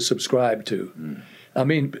want to subscribe to. I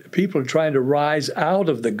mean, people are trying to rise out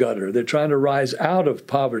of the gutter. They're trying to rise out of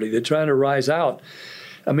poverty. They're trying to rise out.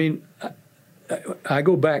 I mean, I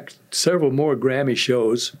go back several more Grammy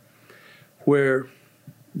shows where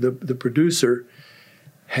the producer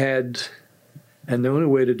had, and the only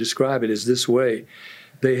way to describe it is this way,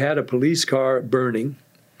 they had a police car burning.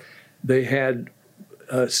 They had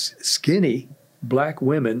skinny black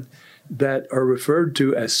women that are referred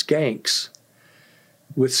to as skanks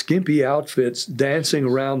with skimpy outfits dancing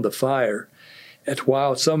around the fire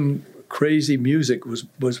while some crazy music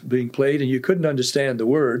was being played, and you couldn't understand the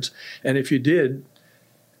words. And if you did,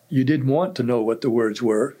 you didn't want to know what the words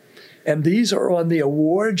were. And these are on the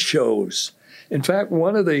award shows. In fact,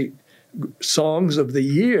 one of the songs of the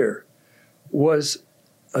year was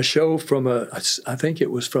a show from I think it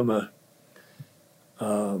was from a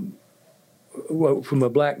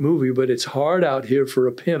black movie, but it's Hard Out Here for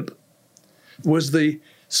a Pimp, was the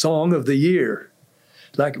song of the year.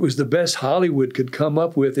 Like it was the best Hollywood could come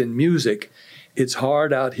up with in music. It's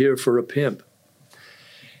hard out here for a pimp.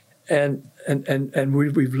 And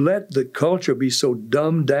we've let the culture be so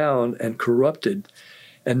dumbed down and corrupted,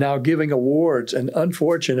 and now giving awards. And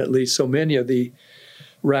unfortunately, so many of the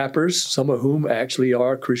rappers, some of whom actually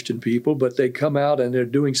are Christian people, but they come out and they're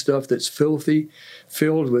doing stuff that's filthy,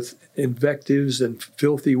 filled with invectives and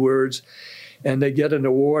filthy words, and they get an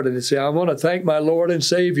award and they say, I want to thank my Lord and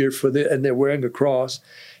Savior for this, and they're wearing a cross.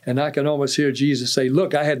 And I can almost hear Jesus say,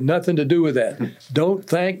 look, I had nothing to do with that. Don't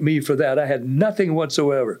thank me for that. I had nothing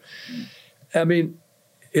whatsoever. I mean,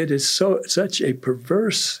 it is such a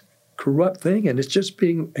perverse, corrupt thing, and it's just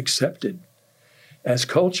being accepted as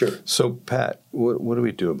culture. So, Pat, what do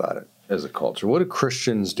we do about it as a culture? What do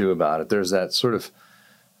Christians do about it? There's that sort of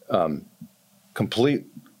complete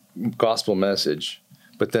gospel message,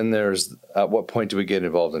 but then there's, at what point do we get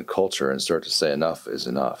involved in culture and start to say enough is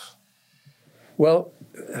enough? Well,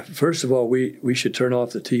 first of all, we should turn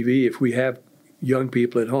off the TV if we have young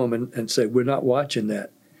people at home and say, we're not watching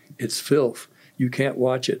that. It's filth. You can't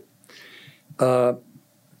watch it.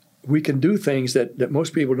 We can do things that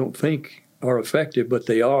most people don't think are effective, but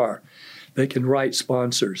they are. They can write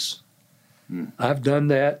sponsors. I've done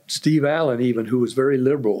that. Steve Allen, even, who was very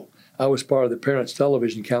liberal. I was part of the Parents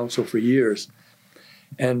Television Council for years.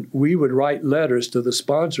 And we would write letters to the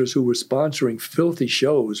sponsors who were sponsoring filthy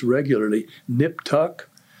shows regularly. Nip Tuck,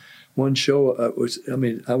 one show was,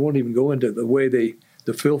 I won't even go into the way the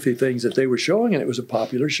filthy things that they were showing, and it was a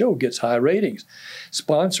popular show, gets high ratings.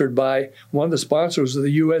 Sponsored by one of the sponsors of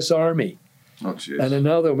the U.S. Army. Oh, geez. And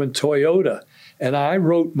another one, Toyota. And I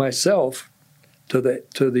wrote myself to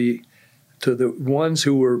the ones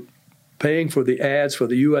who were paying for the ads for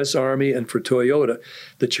the U.S. Army and for Toyota,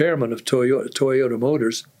 the chairman of Toyota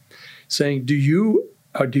Motors, saying, do you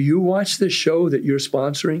watch this show that you're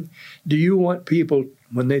sponsoring? Do you want people,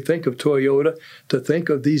 when they think of Toyota, to think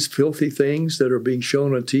of these filthy things that are being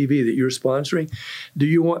shown on TV that you're sponsoring? Do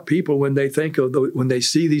you want people, when they think of when they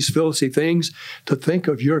see these filthy things, to think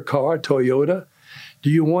of your car, Toyota?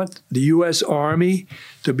 Do you want the U.S. Army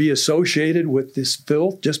to be associated with this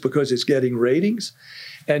filth just because it's getting ratings?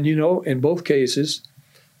 And, in both cases,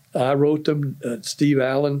 I wrote them, Steve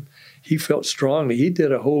Allen he felt strongly. He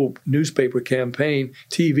did a whole newspaper campaign,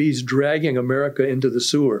 TV's dragging America into the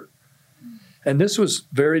sewer. And this was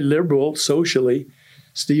very liberal socially.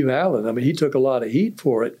 Steve Allen, I mean, he took a lot of heat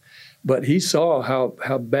for it, but he saw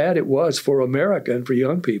how bad it was for America and for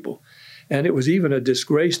young people. And it was even a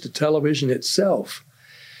disgrace to television itself.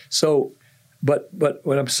 So, but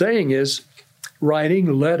what I'm saying is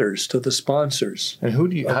writing letters to the sponsors. And how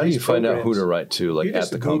do you find out who to write to, like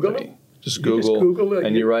at the company? Just Google it,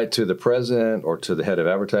 and you write to the president or to the head of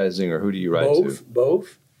advertising, or who do you write to?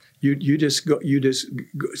 Both. You just go.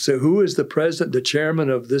 So who is the president, the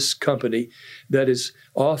chairman of this company that is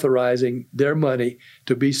authorizing their money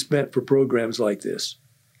to be spent for programs like this?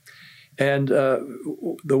 And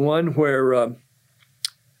the one where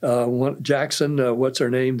Jackson, what's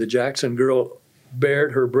her name? The Jackson girl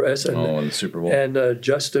bared her breast. And, in the Super Bowl. And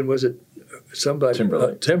Justin, was it somebody?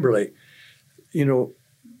 Timberlake.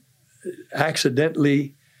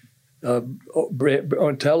 Accidentally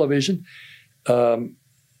on television.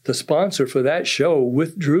 The sponsor for that show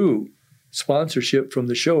withdrew sponsorship from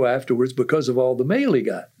the show afterwards because of all the mail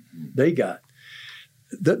they got.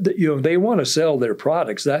 They want to sell their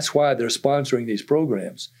products. That's why they're sponsoring these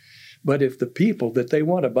programs. But if the people that they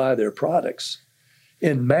want to buy their products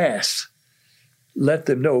en masse, let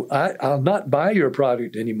them know, I'll not buy your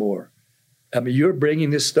product anymore. I mean, you're bringing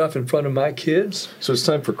this stuff in front of my kids. So it's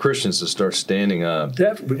time for Christians to start standing up.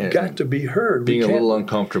 We've got to be heard. Being a little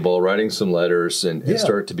uncomfortable, writing some letters, and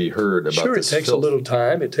start to be heard about this. Sure, it takes a little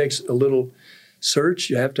time. It takes a little search.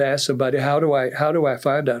 You have to ask somebody, how do I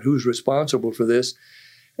find out who's responsible for this?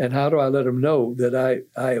 And how do I let them know that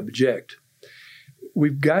I object?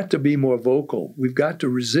 We've got to be more vocal. We've got to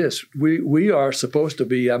resist. We are supposed to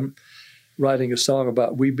be, I'm writing a song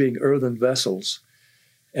about we being earthen vessels.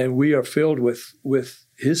 And we are filled with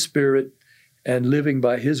His Spirit and living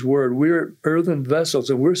by His Word. We're earthen vessels,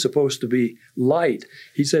 and we're supposed to be light.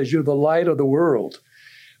 He says, you're the light of the world.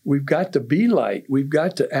 We've got to be light. We've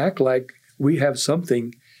got to act like we have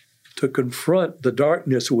something to confront the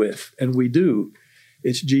darkness with, and we do.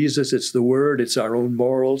 It's Jesus, it's the Word, it's our own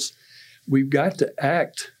morals. We've got to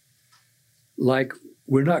act like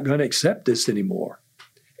we're not going to accept this anymore.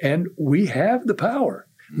 And we have the power.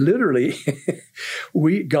 Literally,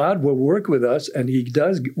 God will work with us, and He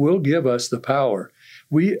will give us the power.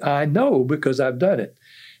 I know because I've done it.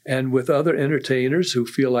 And with other entertainers who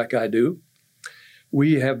feel like I do,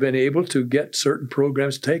 we have been able to get certain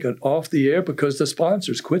programs taken off the air because the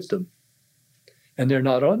sponsors quit them. And they're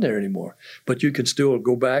not on there anymore. But you can still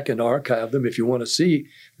go back and archive them if you want to see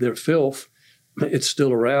their filth. It's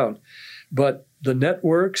still around. But the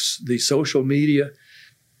networks, the social media,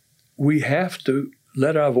 we have to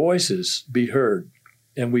let our voices be heard,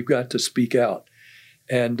 and we've got to speak out.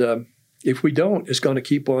 And if we don't, it's going to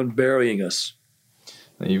keep on burying us.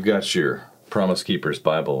 Now you've got your Promise Keepers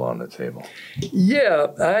Bible on the table. Yeah,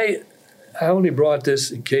 I only brought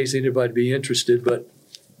this in case anybody be interested, but,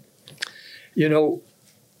 Now,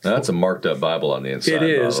 that's a marked up Bible on the inside. It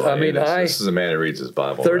is. I mean, this is a man who reads his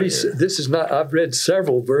Bible. This is not, I've read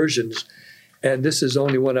several versions, and this is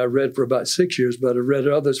only one I read for about 6 years, but I've read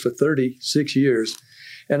others for 36 years.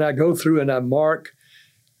 And I go through and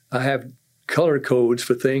I have color codes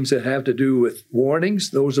for things that have to do with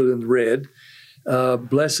warnings. Those are in red.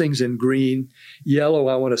 Blessings in green. Yellow,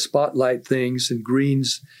 I want to spotlight things, and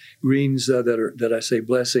greens that I say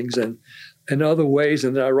blessings, and other ways.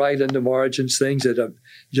 And then I write in the margins things that I've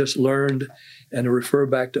just learned and I refer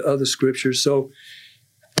back to other scriptures. So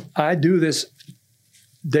I do this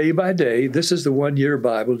day by day. This is the 1 year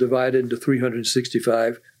Bible divided into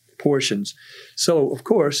 365 portions. So, of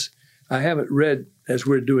course, I haven't read, as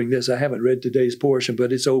we're doing this, I haven't read today's portion,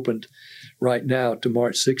 but it's opened right now to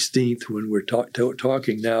March 16th when we're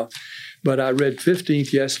talking now. But I read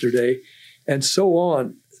 15th yesterday, and so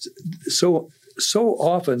on. So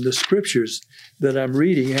often the scriptures that I'm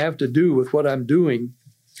reading have to do with what I'm doing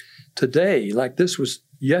today, like this was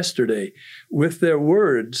yesterday. With their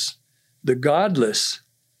words, the godless,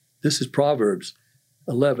 this is Proverbs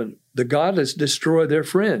 11, the godless destroy their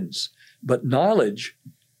friends, but knowledge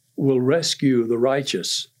will rescue the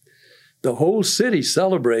righteous. The whole city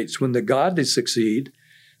celebrates when the godly succeed.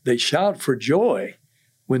 They shout for joy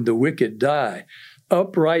when the wicked die.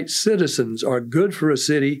 Upright citizens are good for a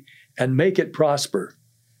city and make it prosper,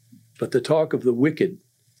 but the talk of the wicked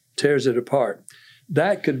tears it apart.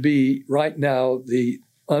 That could be right now the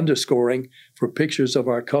underscoring for pictures of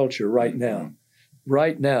our culture right now.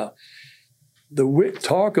 Right now. The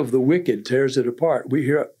talk of the wicked tears it apart. We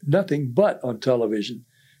hear nothing but on television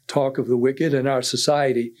talk of the wicked, and our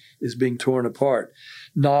society is being torn apart.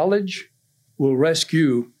 Knowledge will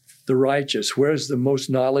rescue the righteous. Where's the most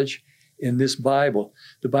knowledge? in this Bible.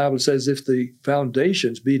 The Bible says if the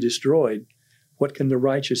foundations be destroyed, what can the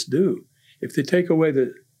righteous do? If they take away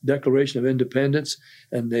the Declaration of Independence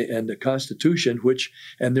and the Constitution,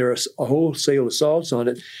 and there are wholesale assaults on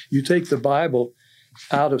it, you take the Bible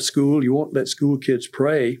out of school, you won't let school kids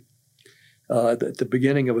pray. At the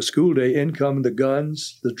beginning of a school day, in come the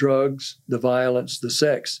guns, the drugs, the violence, the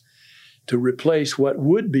sex, to replace what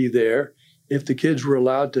would be there if the kids were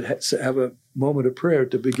allowed to have a moment of prayer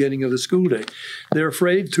at the beginning of the school day. They're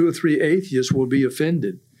afraid 2 or 3 atheists will be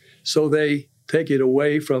offended, so they take it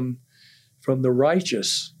away from the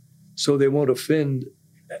righteous, so they won't offend.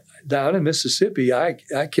 Down in Mississippi, I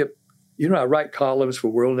kept, I write columns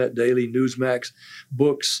for WorldNet Daily, Newsmax,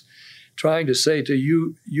 books, trying to say to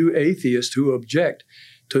you atheists who object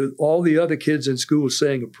to all the other kids in school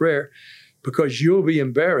saying a prayer, because you'll be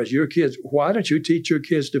embarrassed. Your kids, why don't you teach your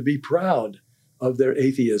kids to be proud of their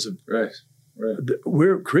atheism? Right.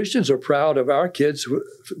 Christians are proud of our kids.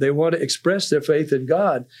 They want to express their faith in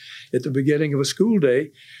God at the beginning of a school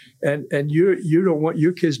day, and you don't want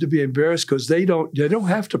your kids to be embarrassed because they don't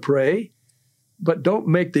have to pray. But don't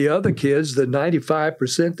make the other kids, the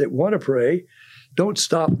 95% that want to pray, don't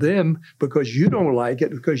stop them because you don't like it,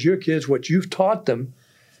 because your kids, what you've taught them,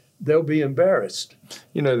 they'll be embarrassed.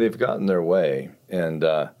 They've gotten their way. And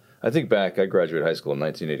I think back, I graduated high school in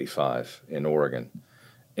 1985 in Oregon.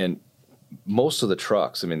 And most of the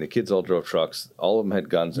trucks, the kids all drove trucks. All of them had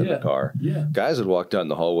guns in the car. Yeah. Guys would walk down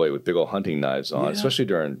the hallway with big old hunting knives on, especially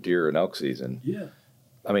during deer and elk season. Yeah.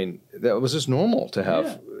 That was just normal to have.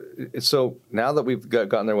 Yeah. So now that we've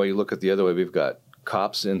gotten their way, you look at the other way, we've got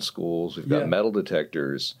cops in schools, we've got metal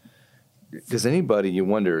detectors. Does anybody, you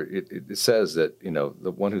wonder, it says that,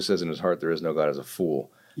 the one who says in his heart there is no God is a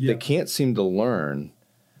fool. Yeah. They can't seem to learn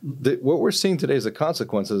that what we're seeing today is the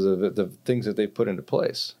consequences of the things that they put into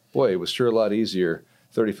place. Boy, it was sure a lot easier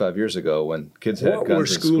 35 years ago when kids had guns in school. What were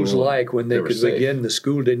schools like when they could begin the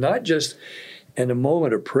school day, not just in a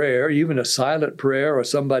moment of prayer, even a silent prayer or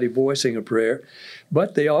somebody voicing a prayer,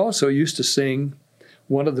 but they also used to sing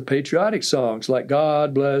one of the patriotic songs like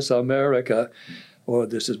God Bless America, or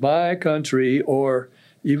This Is My Country, or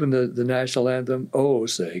even the national anthem, Oh,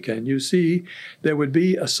 Say Can You See? There would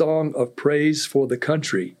be a song of praise for the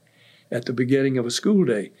country at the beginning of a school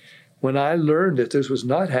day. When I learned that this was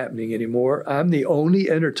not happening anymore, I'm the only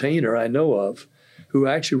entertainer I know of who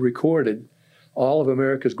actually recorded all of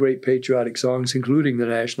America's great patriotic songs, including the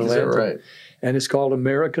national anthem. Right? And it's called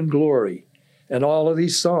American Glory. And all of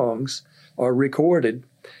these songs are recorded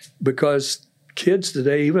because kids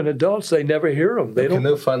today, even adults, they never hear them. Can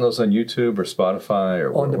they find those on YouTube or Spotify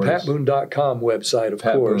or on the PatBoone.com website, of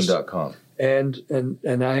course. PatBoone.com.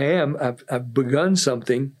 And I've begun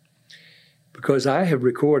something because I have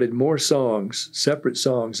recorded more songs, separate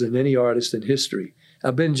songs, than any artist in history.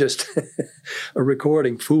 I've been just a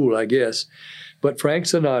recording fool, I guess. But Frank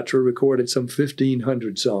Sinatra recorded some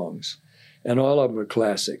 1,500 songs, and all of them are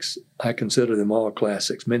classics. I consider them all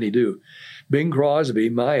classics. Many do. Bing Crosby,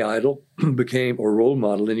 my idol, or role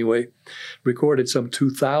model anyway, recorded some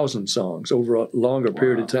 2,000 songs over a longer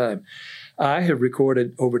period of time. I have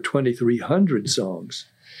recorded over 2,300 songs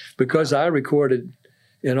because I recorded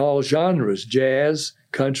in all genres: jazz,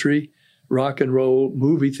 country, rock and roll,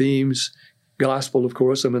 movie themes, gospel, of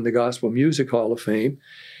course. I'm in the Gospel Music Hall of Fame,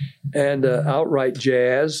 and outright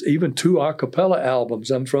jazz, even 2 a cappella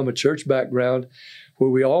albums. I'm from a church background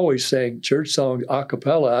where we always sang church songs a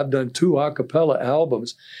cappella. I've done 2 a cappella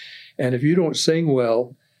albums, and if you don't sing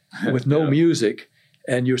well with no music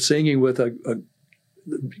and you're singing with a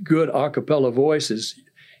good a cappella voices,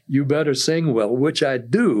 you better sing well, which I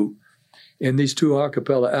do in these 2 a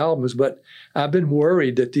cappella albums. But I've been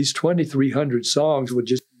worried that these 2,300 songs would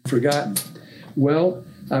just be forgotten. Well,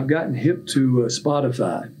 I've gotten hip to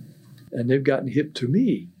Spotify, and they've gotten hip to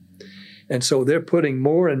me. And so they're putting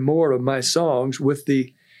more and more of my songs with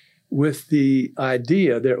the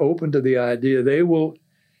idea, they're open to the idea, they will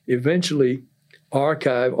eventually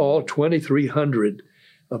archive all 2,300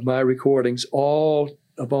 of my recordings, of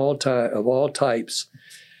all types,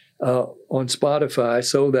 on Spotify,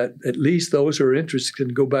 so that at least those who are interested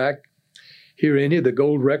can go back, hear any of the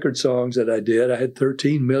gold record songs that I did. I had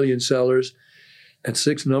 13 million sellers and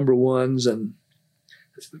 6 number ones and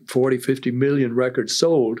 40, 50 million records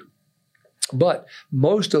sold. But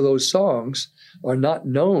most of those songs are not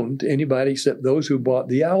known to anybody except those who bought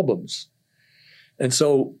the albums. And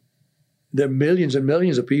so there are millions and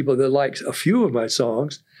millions of people that like a few of my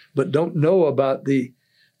songs, but don't know about the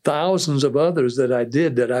thousands of others that I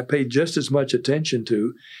did that I paid just as much attention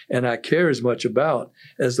to and I care as much about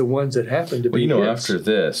as the ones that happened to be hits. After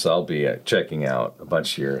this, I'll be checking out a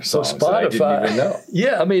bunch of your songs so Spotify, that I didn't even know.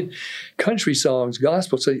 Yeah, I mean, country songs,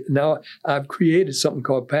 gospel. So now I've created something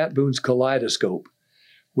called Pat Boone's Kaleidoscope,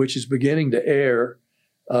 which is beginning to air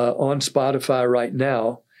on Spotify right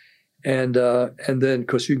now. And then, of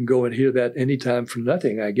course, you can go and hear that anytime for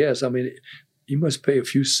nothing, I guess. I mean, you must pay a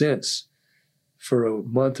few cents for a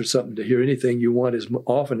month or something to hear anything you want as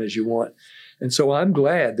often as you want. And so I'm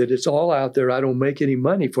glad that it's all out there. I don't make any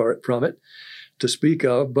money from it to speak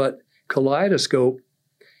of, but Kaleidoscope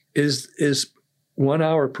is 1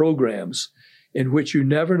 hour programs in which you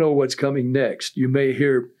never know what's coming next. You may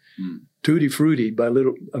hear Tutti Frutti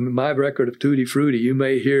my record of Tutti Frutti. You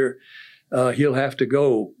may hear He'll Have to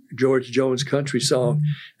Go, George Jones country song.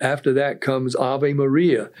 After that comes Ave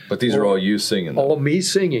Maria. But these are all you singing. All me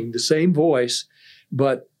singing, the same voice,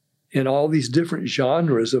 but in all these different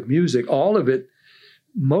genres of music, all of it,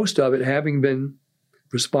 most of it having been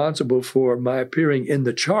responsible for my appearing in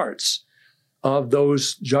the charts of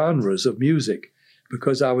those genres of music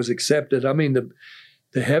because I was accepted. I mean,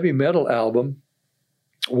 the heavy metal album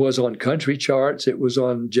was on country charts. It was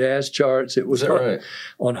on jazz charts. It was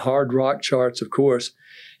on hard rock charts, of course.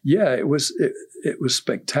 Yeah, it was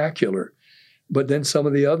spectacular. But then some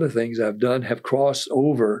of the other things I've done have crossed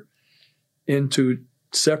over into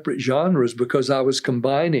separate genres because I was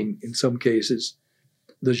combining, in some cases,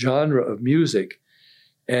 the genre of music,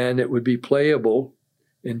 and it would be playable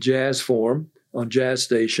in jazz form on jazz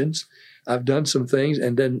stations. I've done some things,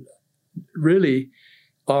 and then really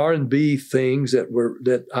R&B things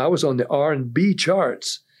that I was on the R&B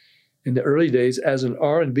charts in the early days as an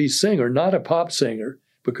R&B singer, not a pop singer,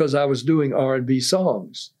 because I was doing R&B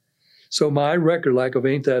songs. So my record, like of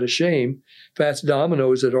Ain't That a Shame, Fats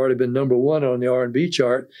Domino's had already been number 1 on the R&B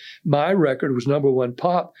chart. My record was number 1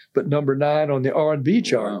 pop, but number 9 on the R&B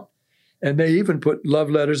chart. Wow. And they even put Love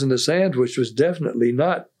Letters in the Sand, which was definitely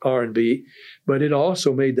not R&B, but it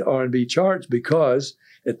also made the R&B charts because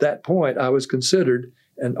at that point I was considered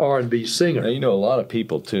an R&B singer. Now, a lot of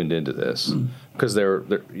people tuned into this because they're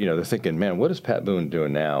thinking, man, what is Pat Boone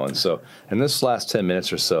doing now? And so in this last 10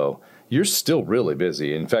 minutes or so, you're still really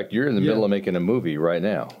busy. In fact, you're in the middle of making a movie right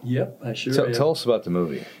now. Yep, I sure am. Tell us about the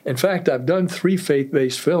movie. In fact, I've done 3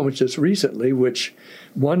 faith-based films just recently, which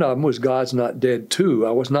one of them was God's Not Dead 2.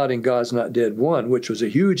 I was not in God's Not Dead 1, which was a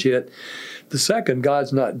huge hit. The second,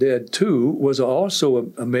 God's Not Dead 2, was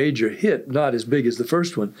also a major hit, not as big as the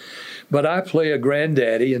first one. But I play a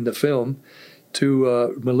granddaddy in the film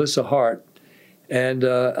to Melissa Hart, and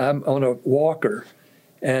I'm on a walker.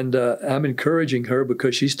 And I'm encouraging her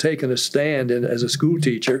because she's taken a stand as a school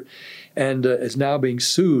teacher and is now being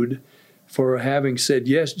sued for having said,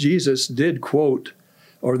 yes, Jesus did quote,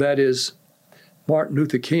 or that is, Martin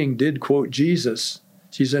Luther King did quote Jesus.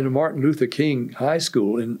 She's in a Martin Luther King high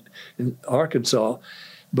school in Arkansas.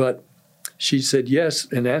 But she said yes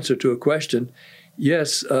in answer to a question.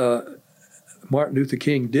 Yes, Martin Luther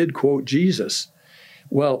King did quote Jesus.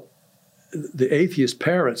 Well, the atheist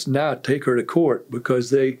parents now take her to court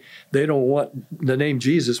because they don't want the name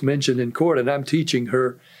Jesus mentioned in court, and I'm teaching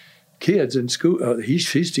her kids in school.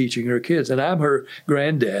 She's teaching her kids, and I'm her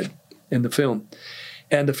granddad in the film.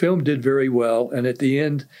 And the film did very well, and at the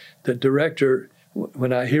end, the director,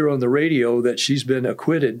 when I hear on the radio that she's been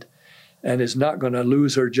acquitted and is not going to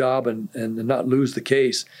lose her job and not lose the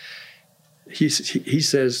case, he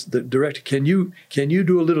says, the director, can you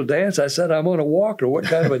do a little dance? I said, I'm on a walker. What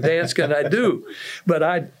kind of a dance can I do? But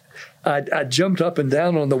I jumped up and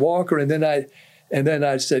down on the walker, and then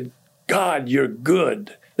I said, God, you're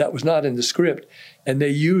good. That was not in the script. And they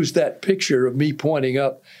used that picture of me pointing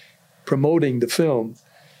up, promoting the film,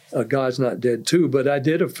 God's Not Dead 2. But I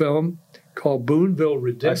did a film called Boonville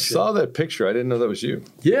Redemption. I saw that picture. I didn't know that was you.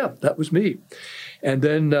 Yeah, that was me. And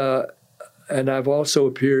then, and I've also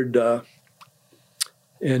appeared...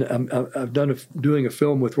 And I've doing a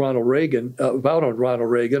film with Ronald Reagan, about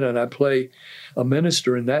Ronald Reagan, and I play a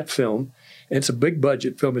minister in that film. And it's a big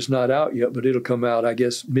budget film. It's not out yet, but it'll come out, I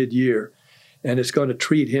guess, mid-year. And it's going to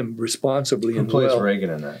treat him responsibly and well. Who plays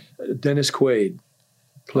Reagan in that? Dennis Quaid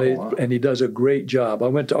plays, and he does a great job. I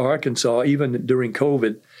went to Arkansas even during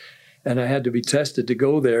COVID, and I had to be tested to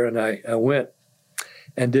go there, and I went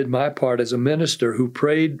and did my part as a minister who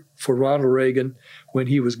prayed for Ronald Reagan when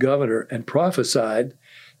he was governor and prophesied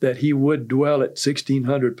that he would dwell at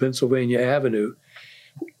 1600 Pennsylvania Avenue,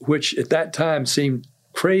 which at that time seemed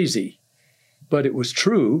crazy, but it was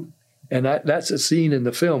true. And that's a scene in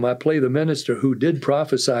the film. I play the minister who did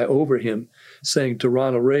prophesy over him, saying to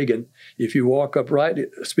Ronald Reagan, if you walk uprightly,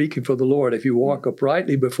 speaking for the Lord, if you walk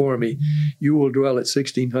uprightly before me, you will dwell at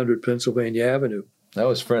 1600 Pennsylvania Avenue. I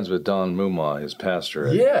was friends with Don Mumaw, his pastor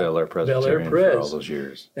at Bel Air Presbyterian for all those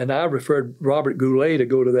years. And I referred Robert Goulet to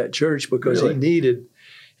go to that church because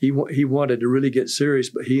he wanted to really get serious,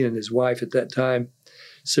 but he and his wife at that time,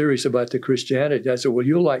 serious about the Christianity. I said, well,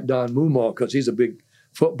 you'll like Don Mumaw because he's a big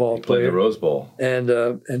football player. Played the Rose Bowl.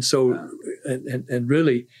 And so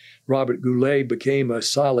really, Robert Goulet became a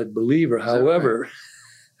solid believer. However,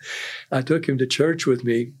 I took him to church with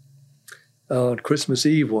me on Christmas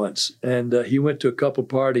Eve once, and he went to a couple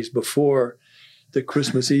parties before the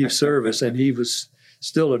Christmas Eve service, and he was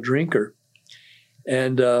still a drinker.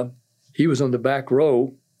 And he was on the back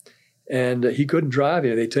row, and he couldn't drive.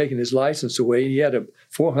 They'd taken his license away. He had a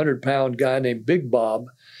 400-pound guy named Big Bob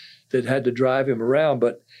that had to drive him around.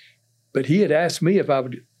 But he had asked me if I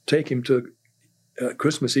would take him to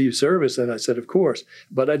Christmas Eve service, and I said, of course.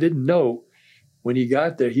 But I didn't know when he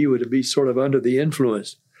got there he would be sort of under the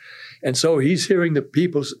influence. And so he's hearing the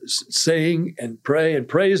people sing and pray and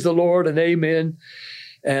praise the Lord and amen.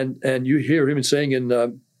 And you hear him singing,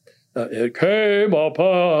 it came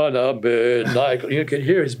upon a midnight. You can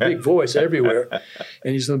hear his big voice everywhere.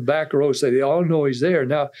 And he's in the back row, so they all know he's there.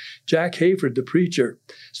 Now, Jack Hayford, the preacher,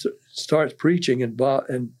 starts preaching, and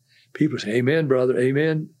people say, amen, brother,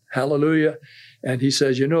 amen, hallelujah. And he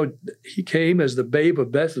says, he came as the babe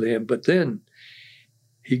of Bethlehem, but then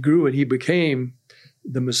he grew and he became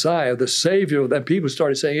the Messiah, the Savior. Then people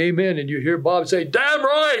started saying amen, and you hear Bob say, damn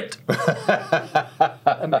right.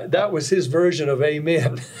 I mean, that was his version of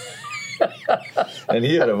amen. And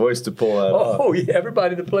he had a voice to pull that off. Oh, yeah,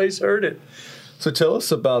 everybody in the place heard it. So tell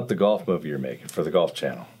us about the golf movie you're making for the Golf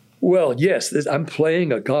Channel. Well, yes, I'm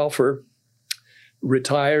playing a golfer,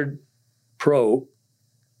 retired pro.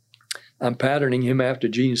 I'm patterning him after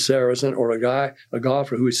Gene Sarazen, or a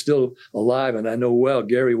golfer who is still alive, and I know well,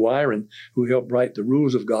 Gary Wyron, who helped write the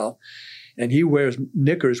rules of golf. And he wears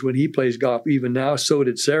knickers when he plays golf. Even now, so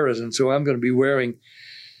did Sarazen. So I'm going to be wearing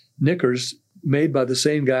knickers made by the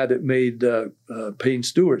same guy that made Payne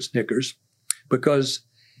Stewart's knickers, because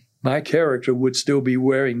my character would still be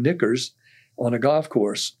wearing knickers on a golf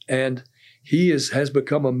course. And he has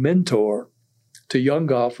become a mentor to young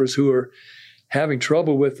golfers who are having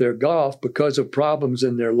trouble with their golf because of problems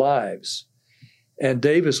in their lives. And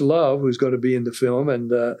Davis Love, who's going to be in the film,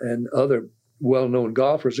 and other well-known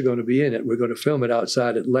golfers are going to be in it. We're going to film it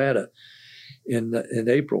outside Atlanta in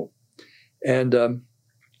April and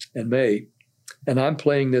May. And I'm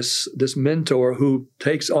playing this mentor who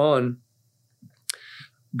takes on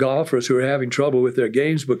golfers who are having trouble with their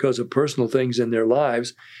games because of personal things in their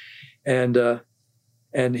lives, and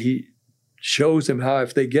he shows them how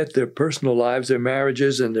if they get their personal lives, their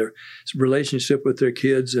marriages, and their relationship with their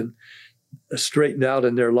kids and straightened out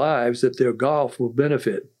in their lives, that their golf will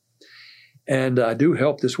benefit. And I do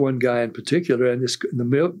help this one guy in particular, and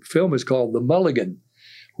the film is called The Mulligan,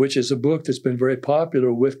 which is a book that's been very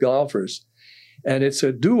popular with golfers. And it's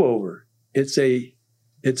a do-over. It's a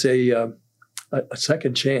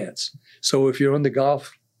second chance. So if you're on the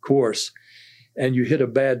golf course and you hit a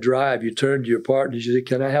bad drive, you turn to your partner, you say,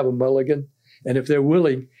 can I have a mulligan? And if they're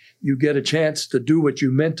willing, you get a chance to do what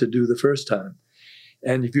you meant to do the first time.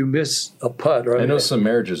 And if you miss a putt, I know some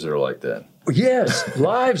marriages are like that. Yes,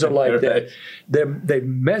 lives are like Right. that. They've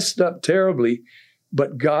messed up terribly,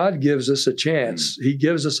 but God gives us a chance. He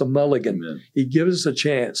gives us a mulligan. Amen. He gives us a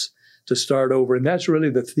chance to start over. And that's really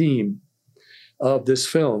the theme of this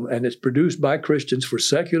film. And it's produced by Christians for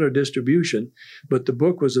secular distribution, but the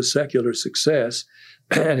book was a secular success,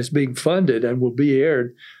 and it's being funded and will be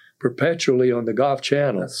aired perpetually on the Golf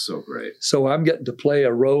Channel. That's so great. So I'm getting to play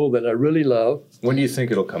a role that I really love. When do you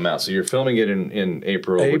think it'll come out? So you're filming it in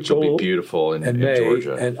April, which will be beautiful in May,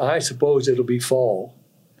 Georgia. and I suppose it'll be fall.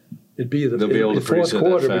 It'd be the, They'll be able to fourth produce it that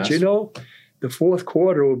quarter. fast? But the fourth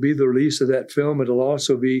quarter will be the release of that film. It'll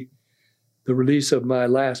also be the release of my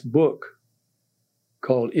last book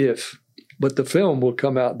called If. But the film will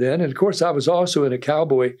come out then. And of course, I was also in a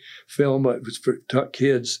cowboy film. It was for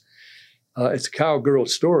kids. It's a cowgirl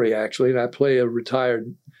story, actually, and I play a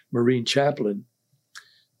retired Marine chaplain.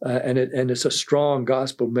 And it's a strong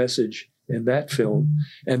gospel message in that film.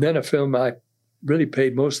 And then a film I really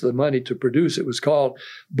paid most of the money to produce. It was called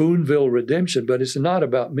Boonville Redemption, but it's not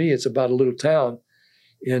about me. It's about a little town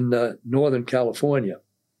in Northern California.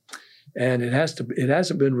 And it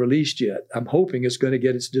hasn't been released yet. I'm hoping it's going to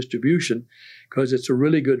get its distribution because it's a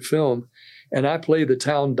really good film. And I play the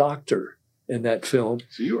town doctor in that film.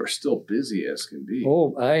 So you are still busy as can be.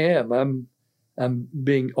 Oh, I am. I'm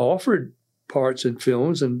being offered parts in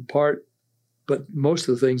films but most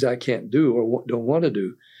of the things I can't do or don't want to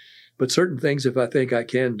do. But certain things, if I think I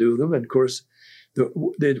can do them, and of course,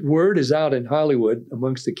 the word is out in Hollywood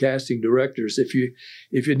amongst the casting directors. If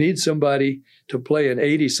you need somebody to play an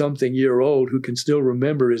 80-something-year-old who can still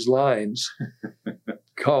remember his lines,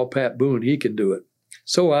 call Pat Boone. He can do it.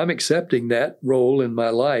 So I'm accepting that role in my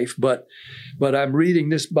life, but I'm reading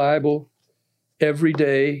this Bible every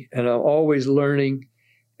day, and I'm always learning.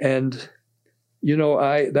 And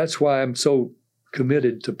that's why I'm so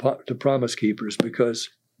committed to Promise Keepers, because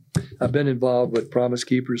I've been involved with Promise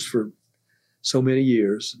Keepers for so many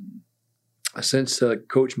years, since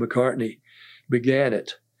Coach McCartney began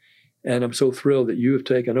it. And I'm so thrilled that you have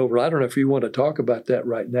taken over. I don't know if you want to talk about that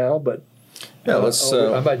right now, but yeah, let's.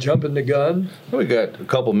 Am I jumping the gun? We got a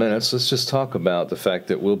couple minutes. Let's just talk about the fact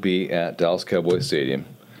that we'll be at Dallas Cowboys Stadium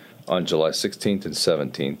on July 16th and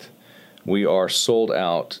 17th. We are sold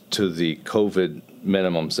out to the COVID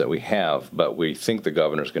minimums that we have, but we think the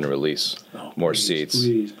governor's going to release more seats.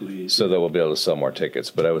 Please. So that we'll be able to sell more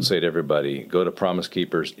tickets. But I would say to everybody, go to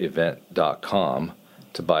PromiseKeepersEvent.com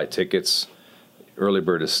to buy tickets. Early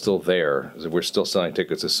bird is still there. We're still selling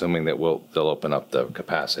tickets, assuming that they'll open up the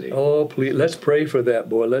capacity. Oh, please, let's pray for that,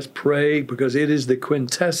 boy. Let's pray, because it is the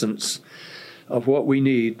quintessence of what we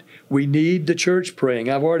need. We need the church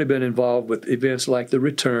praying. I've already been involved with events like the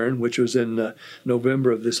Return, which was in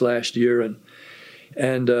November of this last year, and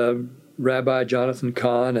Rabbi Jonathan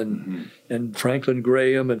Kahn and Franklin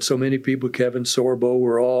Graham and so many people, Kevin Sorbo,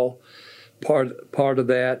 were all part of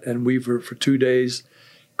that. And we were for 2 days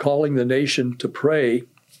calling the nation to pray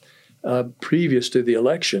previous to the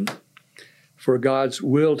election for God's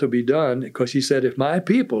will to be done, because he said, if my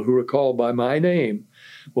people who are called by my name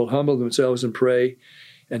will humble themselves and pray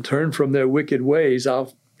and turn from their wicked ways,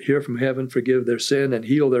 I'll hear from heaven, forgive their sin, and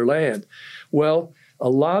heal their land. Well, a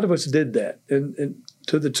lot of us did that, and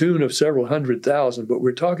to the tune of several 100,000, but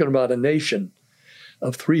we're talking about a nation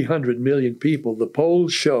of 300 million people. The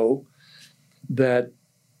polls show that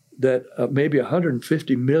maybe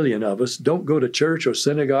 150 million of us don't go to church or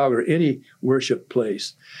synagogue or any worship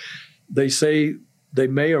place. They say they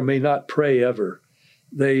may or may not pray ever.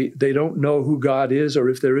 They don't know who God is or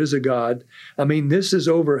if there is a God. I mean, this is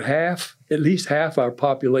over at least half our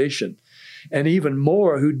population, and even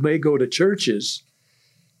more who may go to churches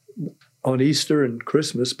on Easter and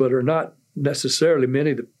Christmas, but are not necessarily,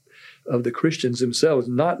 many of the Christians themselves,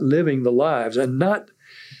 not living the lives and not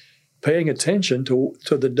paying attention to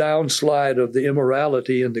the downslide of the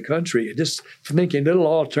immorality in the country, just thinking it'll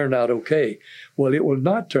all turn out okay. Well, it will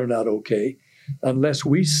not turn out okay unless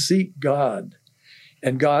we seek God.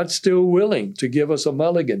 And God's still willing to give us a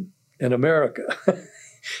mulligan in America.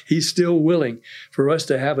 He's still willing for us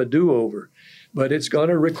to have a do-over. But it's going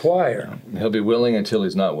to require. He'll be willing until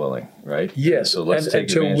he's not willing, right? Yes. So let's take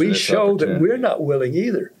until we show that we're not willing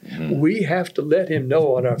either. Mm-hmm. We have to let him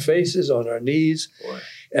know on our faces, on our knees. Boy.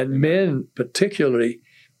 And men, particularly,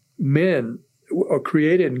 men are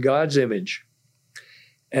created in God's image.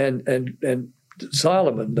 And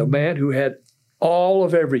Solomon, the man who had all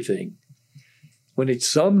of everything, when he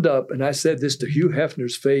summed up, and I said this to Hugh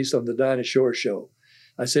Hefner's face on the Dinah Shore show,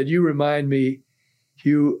 I said, you remind me,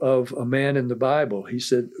 Hugh, of a man in the Bible. He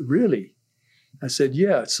said, really? I said,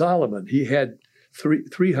 yeah, Solomon. He had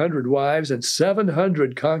 300 wives and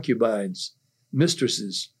 700 concubines,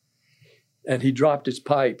 mistresses. And he dropped his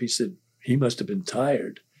pipe. He said, he must have been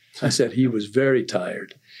tired. I said, he was very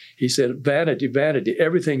tired. He said, vanity, vanity,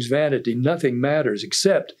 everything's vanity. Nothing matters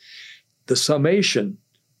except the summation.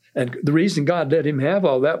 And the reason God let him have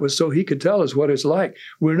all that was so he could tell us what it's like.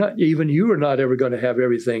 Even you are not ever going to have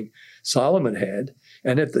everything Solomon had.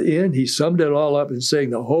 And at the end, he summed it all up in saying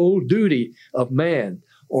the whole duty of man,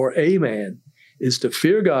 or a man, is to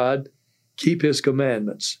fear God, keep his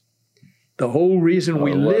commandments. The whole reason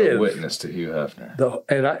we live. Witness to Hugh Hefner.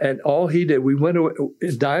 And all he did, we went away,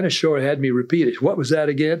 Dinah Shore had me repeat it. What was that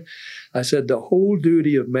again? I said, the whole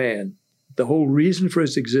duty of man, the whole reason for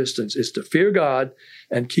his existence is to fear God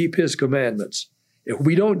and keep his commandments. If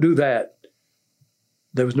we don't do that,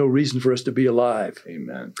 there was no reason for us to be alive.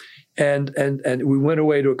 Amen. And we went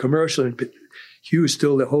away to a commercial, and Hugh was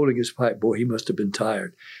still there holding his pipe. Boy, he must have been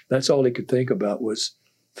tired. That's all he could think about was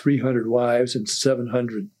 300 wives and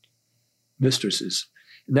 700 mistresses.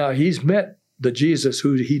 Now, he's met the Jesus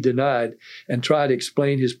who he denied and tried to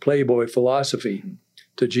explain his playboy philosophy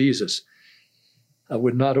to Jesus. I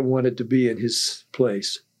would not have wanted to be in his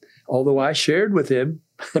place. Although I shared with him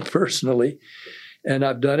personally, and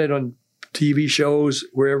I've done it on TV shows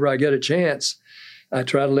wherever I get a chance. I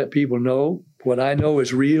try to let people know what I know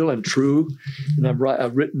is real and true. And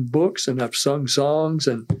I've written books and I've sung songs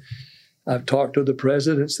and I've talked to the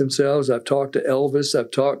presidents themselves. I've talked to Elvis.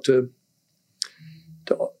 I've talked to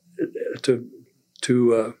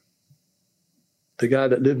the guy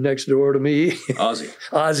that lived next door to me,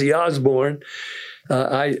 Ozzy Osbourne.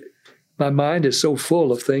 My mind is so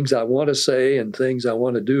full of things I want to say and things I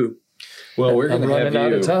want to do. Well, we're going to have running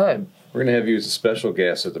out of time. We're going to have you as a special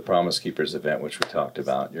guest at the Promise Keepers event, which we talked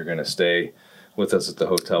about. You're going to stay with us at the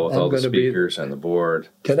hotel with all the speakers and the board.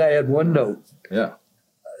 Can I add one note? Yeah.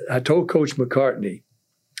 I told Coach McCartney,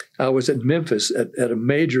 I was at Memphis at a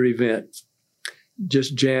major event,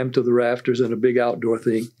 just jammed to the rafters in a big outdoor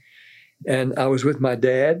thing. And I was with my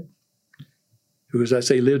dad, who, as I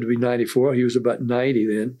say, lived to be 94. He was about 90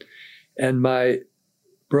 then. And my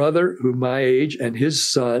brother, who my age, and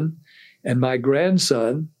his son, and my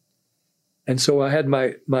grandson. And so I had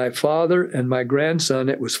my father and my grandson.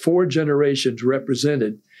 It was 4 generations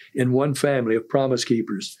represented in one family of Promise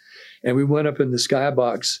Keepers. And we went up in the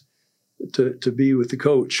skybox to be with the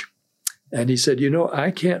coach. And he said,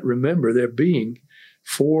 I can't remember there being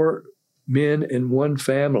 4 men in one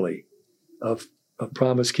family of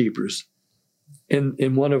Promise Keepers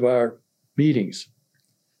in one of our meetings.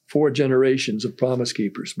 4 generations of Promise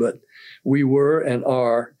Keepers. But we were and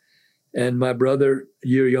are. And my brother, a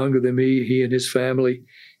year younger than me, he and his family,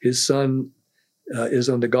 his son is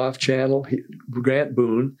on the Golf Channel, Grant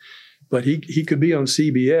Boone, but he could be on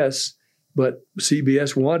CBS, but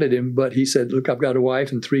CBS wanted him, but he said, look, I've got a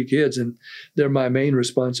wife and 3 kids, and they're my main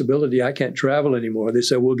responsibility. I can't travel anymore. They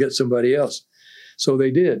said, we'll get somebody else. So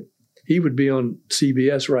they did. He would be on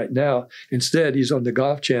CBS right now. Instead, he's on the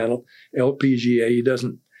Golf Channel, LPGA. He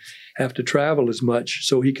doesn't have to travel as much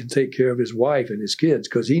so he can take care of his wife and his kids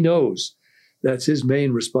because he knows that's his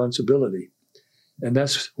main responsibility. And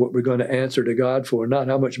that's what we're going to answer to God for, not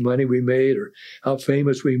how much money we made or how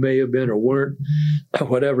famous we may have been or weren't,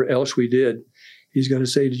 whatever else we did. He's going to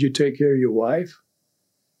say, did you take care of your wife?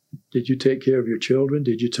 Did you take care of your children?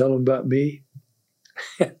 Did you tell them about me?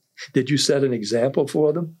 Did you set an example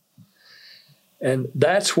for them? And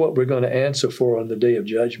that's what we're going to answer for on the day of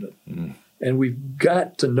judgment. Mm. And we've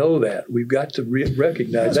got to know that. We've got to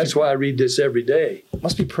recognize. That's why I read this every day. It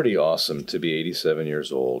must be pretty awesome to be 87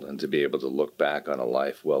 years old and to be able to look back on a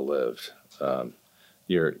life well lived.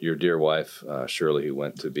 Your dear wife, Shirley, who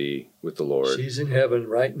went to be with the Lord. She's in heaven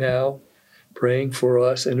right now, praying for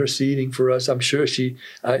us, interceding for us. I'm sure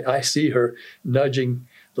I see her nudging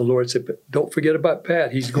the Lord. Said, don't forget about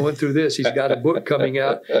Pat. He's going through this. He's got a book coming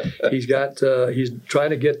out. He's trying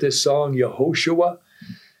to get this song, Yehoshua.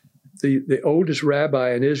 The oldest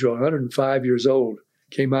rabbi in Israel, 105 years old,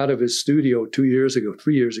 came out of his studio 3 years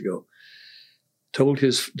ago, told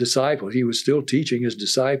his disciples, he was still teaching his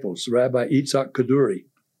disciples, Rabbi Yitzhak Kaduri,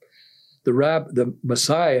 the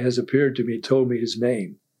Messiah has appeared to me, told me his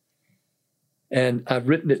name. And I've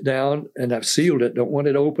written it down and I've sealed it. Don't want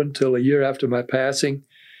it open till a year after my passing,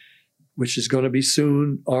 which is going to be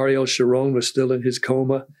soon. Ariel Sharon was still in his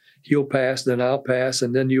coma. He'll pass, then I'll pass.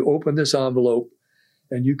 And then you open this envelope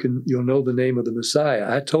and you'll know the name of the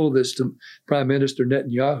Messiah. I told this to Prime Minister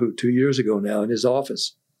Netanyahu 2 years ago now in his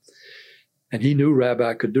office. And he knew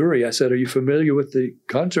Rabbi Kaduri. I said, are you familiar with the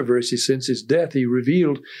controversy since his death? He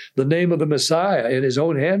revealed the name of the Messiah in his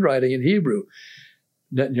own handwriting in Hebrew.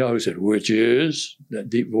 Netanyahu said, which is, that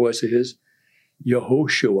deep voice of his,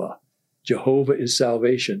 Yehoshua. Jehovah is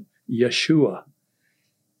salvation. Yeshua.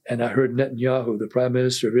 And I heard Netanyahu, the Prime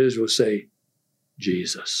Minister of Israel, say,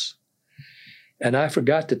 Jesus. And I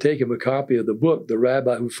forgot to take him a copy of the book, The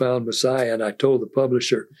Rabbi Who Found Messiah, and I told the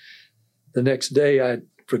publisher the next day I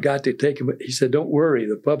forgot to take him. He said, don't worry,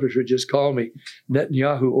 the publisher just called me.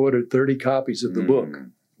 Netanyahu ordered 30 copies of the book.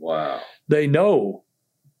 Wow. They know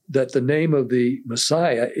that the name of the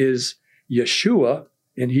Messiah is Yeshua,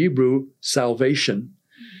 in Hebrew, salvation.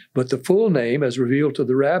 But the full name, as revealed to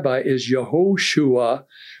the rabbi, is Yehoshua,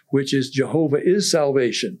 which is Jehovah is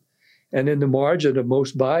salvation. And in the margin of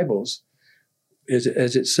most Bibles, as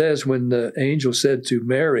it says when the angel said to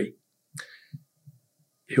Mary,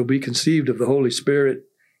 he'll be conceived of the Holy Spirit,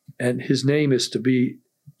 and his name is to be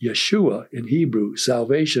Yeshua, in Hebrew,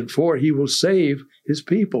 salvation, for he will save his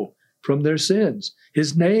people from their sins.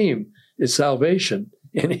 His name is salvation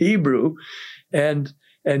in Hebrew, and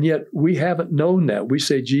yet we haven't known that. We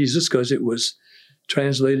say Jesus because it was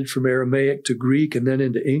translated from Aramaic to Greek and then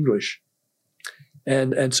into English.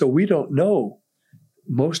 And so we don't know,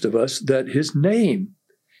 most of us, that his name,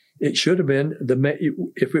 it should have been,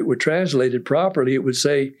 if it were translated properly, it would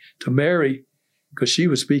say to Mary, because she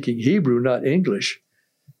was speaking Hebrew, not English,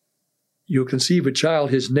 you'll conceive a child.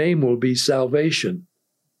 His name will be Salvation,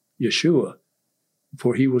 Yeshua,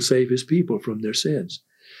 for he will save his people from their sins.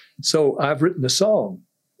 So I've written a song,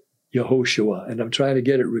 Yehoshua, and I'm trying to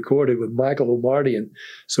get it recorded with Michael O'Mardian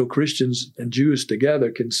so Christians and Jews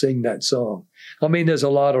together can sing that song. I mean, there's a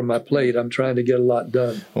lot on my plate. I'm trying to get a lot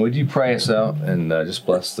done. Well, would you pray us out and just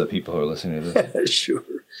bless the people who are listening to this? Sure.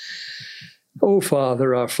 Oh,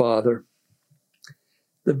 Father, our Father,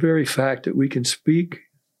 the very fact that we can speak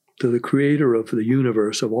to the creator of the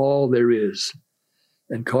universe, of all there is,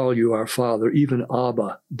 and call you our Father, even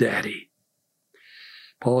Abba, Daddy.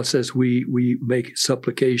 Paul says we make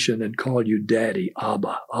supplication and call you Daddy,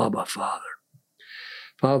 Abba, Father.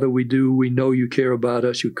 Father, we know you care about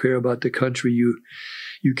us. You care about the country.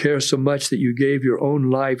 You care so much that you gave your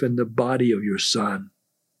own life in the body of your Son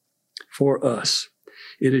for us.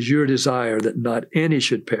 It is your desire that not any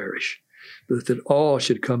should perish, but that all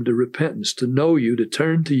should come to repentance, to know you, to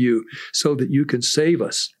turn to you so that you can save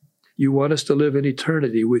us. You want us to live in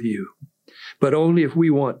eternity with you, but only if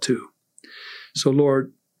we want to. So,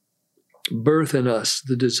 Lord, birth in us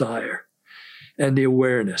the desire and the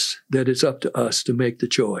awareness that it's up to us to make the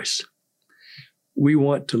choice. We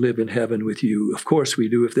want to live in heaven with you. Of course we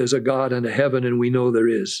do. If there's a God and a heaven, and we know there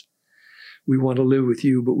is, we want to live with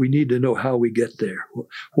you, but we need to know how we get there.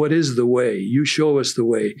 What is the way? You show us the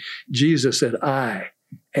way. Jesus said, I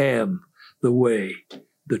am the way,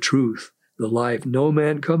 the truth, the life. No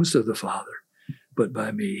man comes to the Father but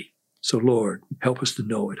by me. So, Lord, help us to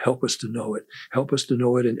know it. Help us to know it. Help us to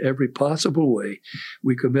know it in every possible way.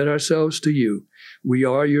 We commit ourselves to you. We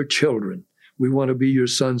are your children. We want to be your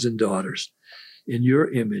sons and daughters in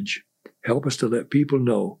your image. Help us to let people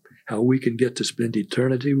know how we can get to spend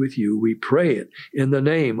eternity with you. We pray it in the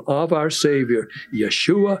name of our Savior,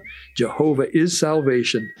 Yeshua. Jehovah is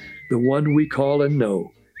salvation, the one we call and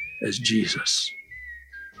know as Jesus.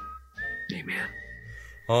 Amen.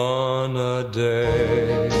 On a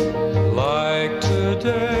day like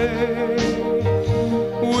today,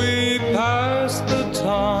 we pass the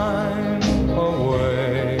time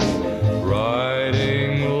away,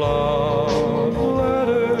 writing love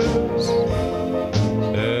letters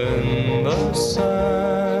in the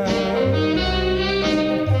sand.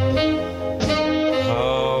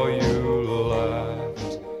 How you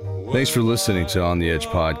laughed. Thanks for listening to On the Edge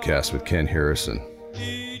podcast with Ken Harrison.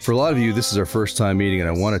 For a lot of you, this is our first time meeting, and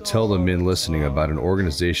I want to tell the men listening about an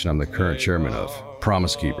organization I'm the current chairman of,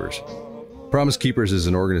 Promise Keepers. Promise Keepers is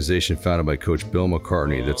an organization founded by Coach Bill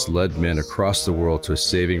McCartney that's led men across the world to a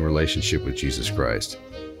saving relationship with Jesus Christ.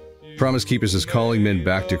 Promise Keepers is calling men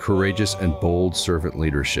back to courageous and bold servant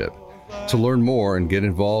leadership. To learn more and get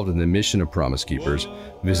involved in the mission of Promise Keepers,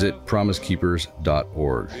 visit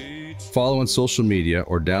promisekeepers.org. Follow on social media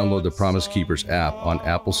or download the Promise Keepers app on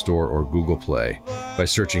Apple Store or Google Play by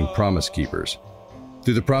searching Promise Keepers.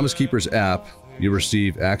 Through the Promise Keepers app, you'll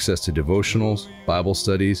receive access to devotionals, Bible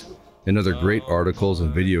studies, and other great articles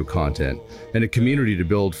and video content, and a community to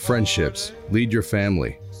build friendships, lead your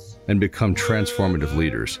family, and become transformative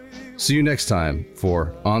leaders. See you next time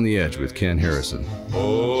for On the Edge with Ken Harrison.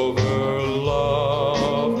 Over love.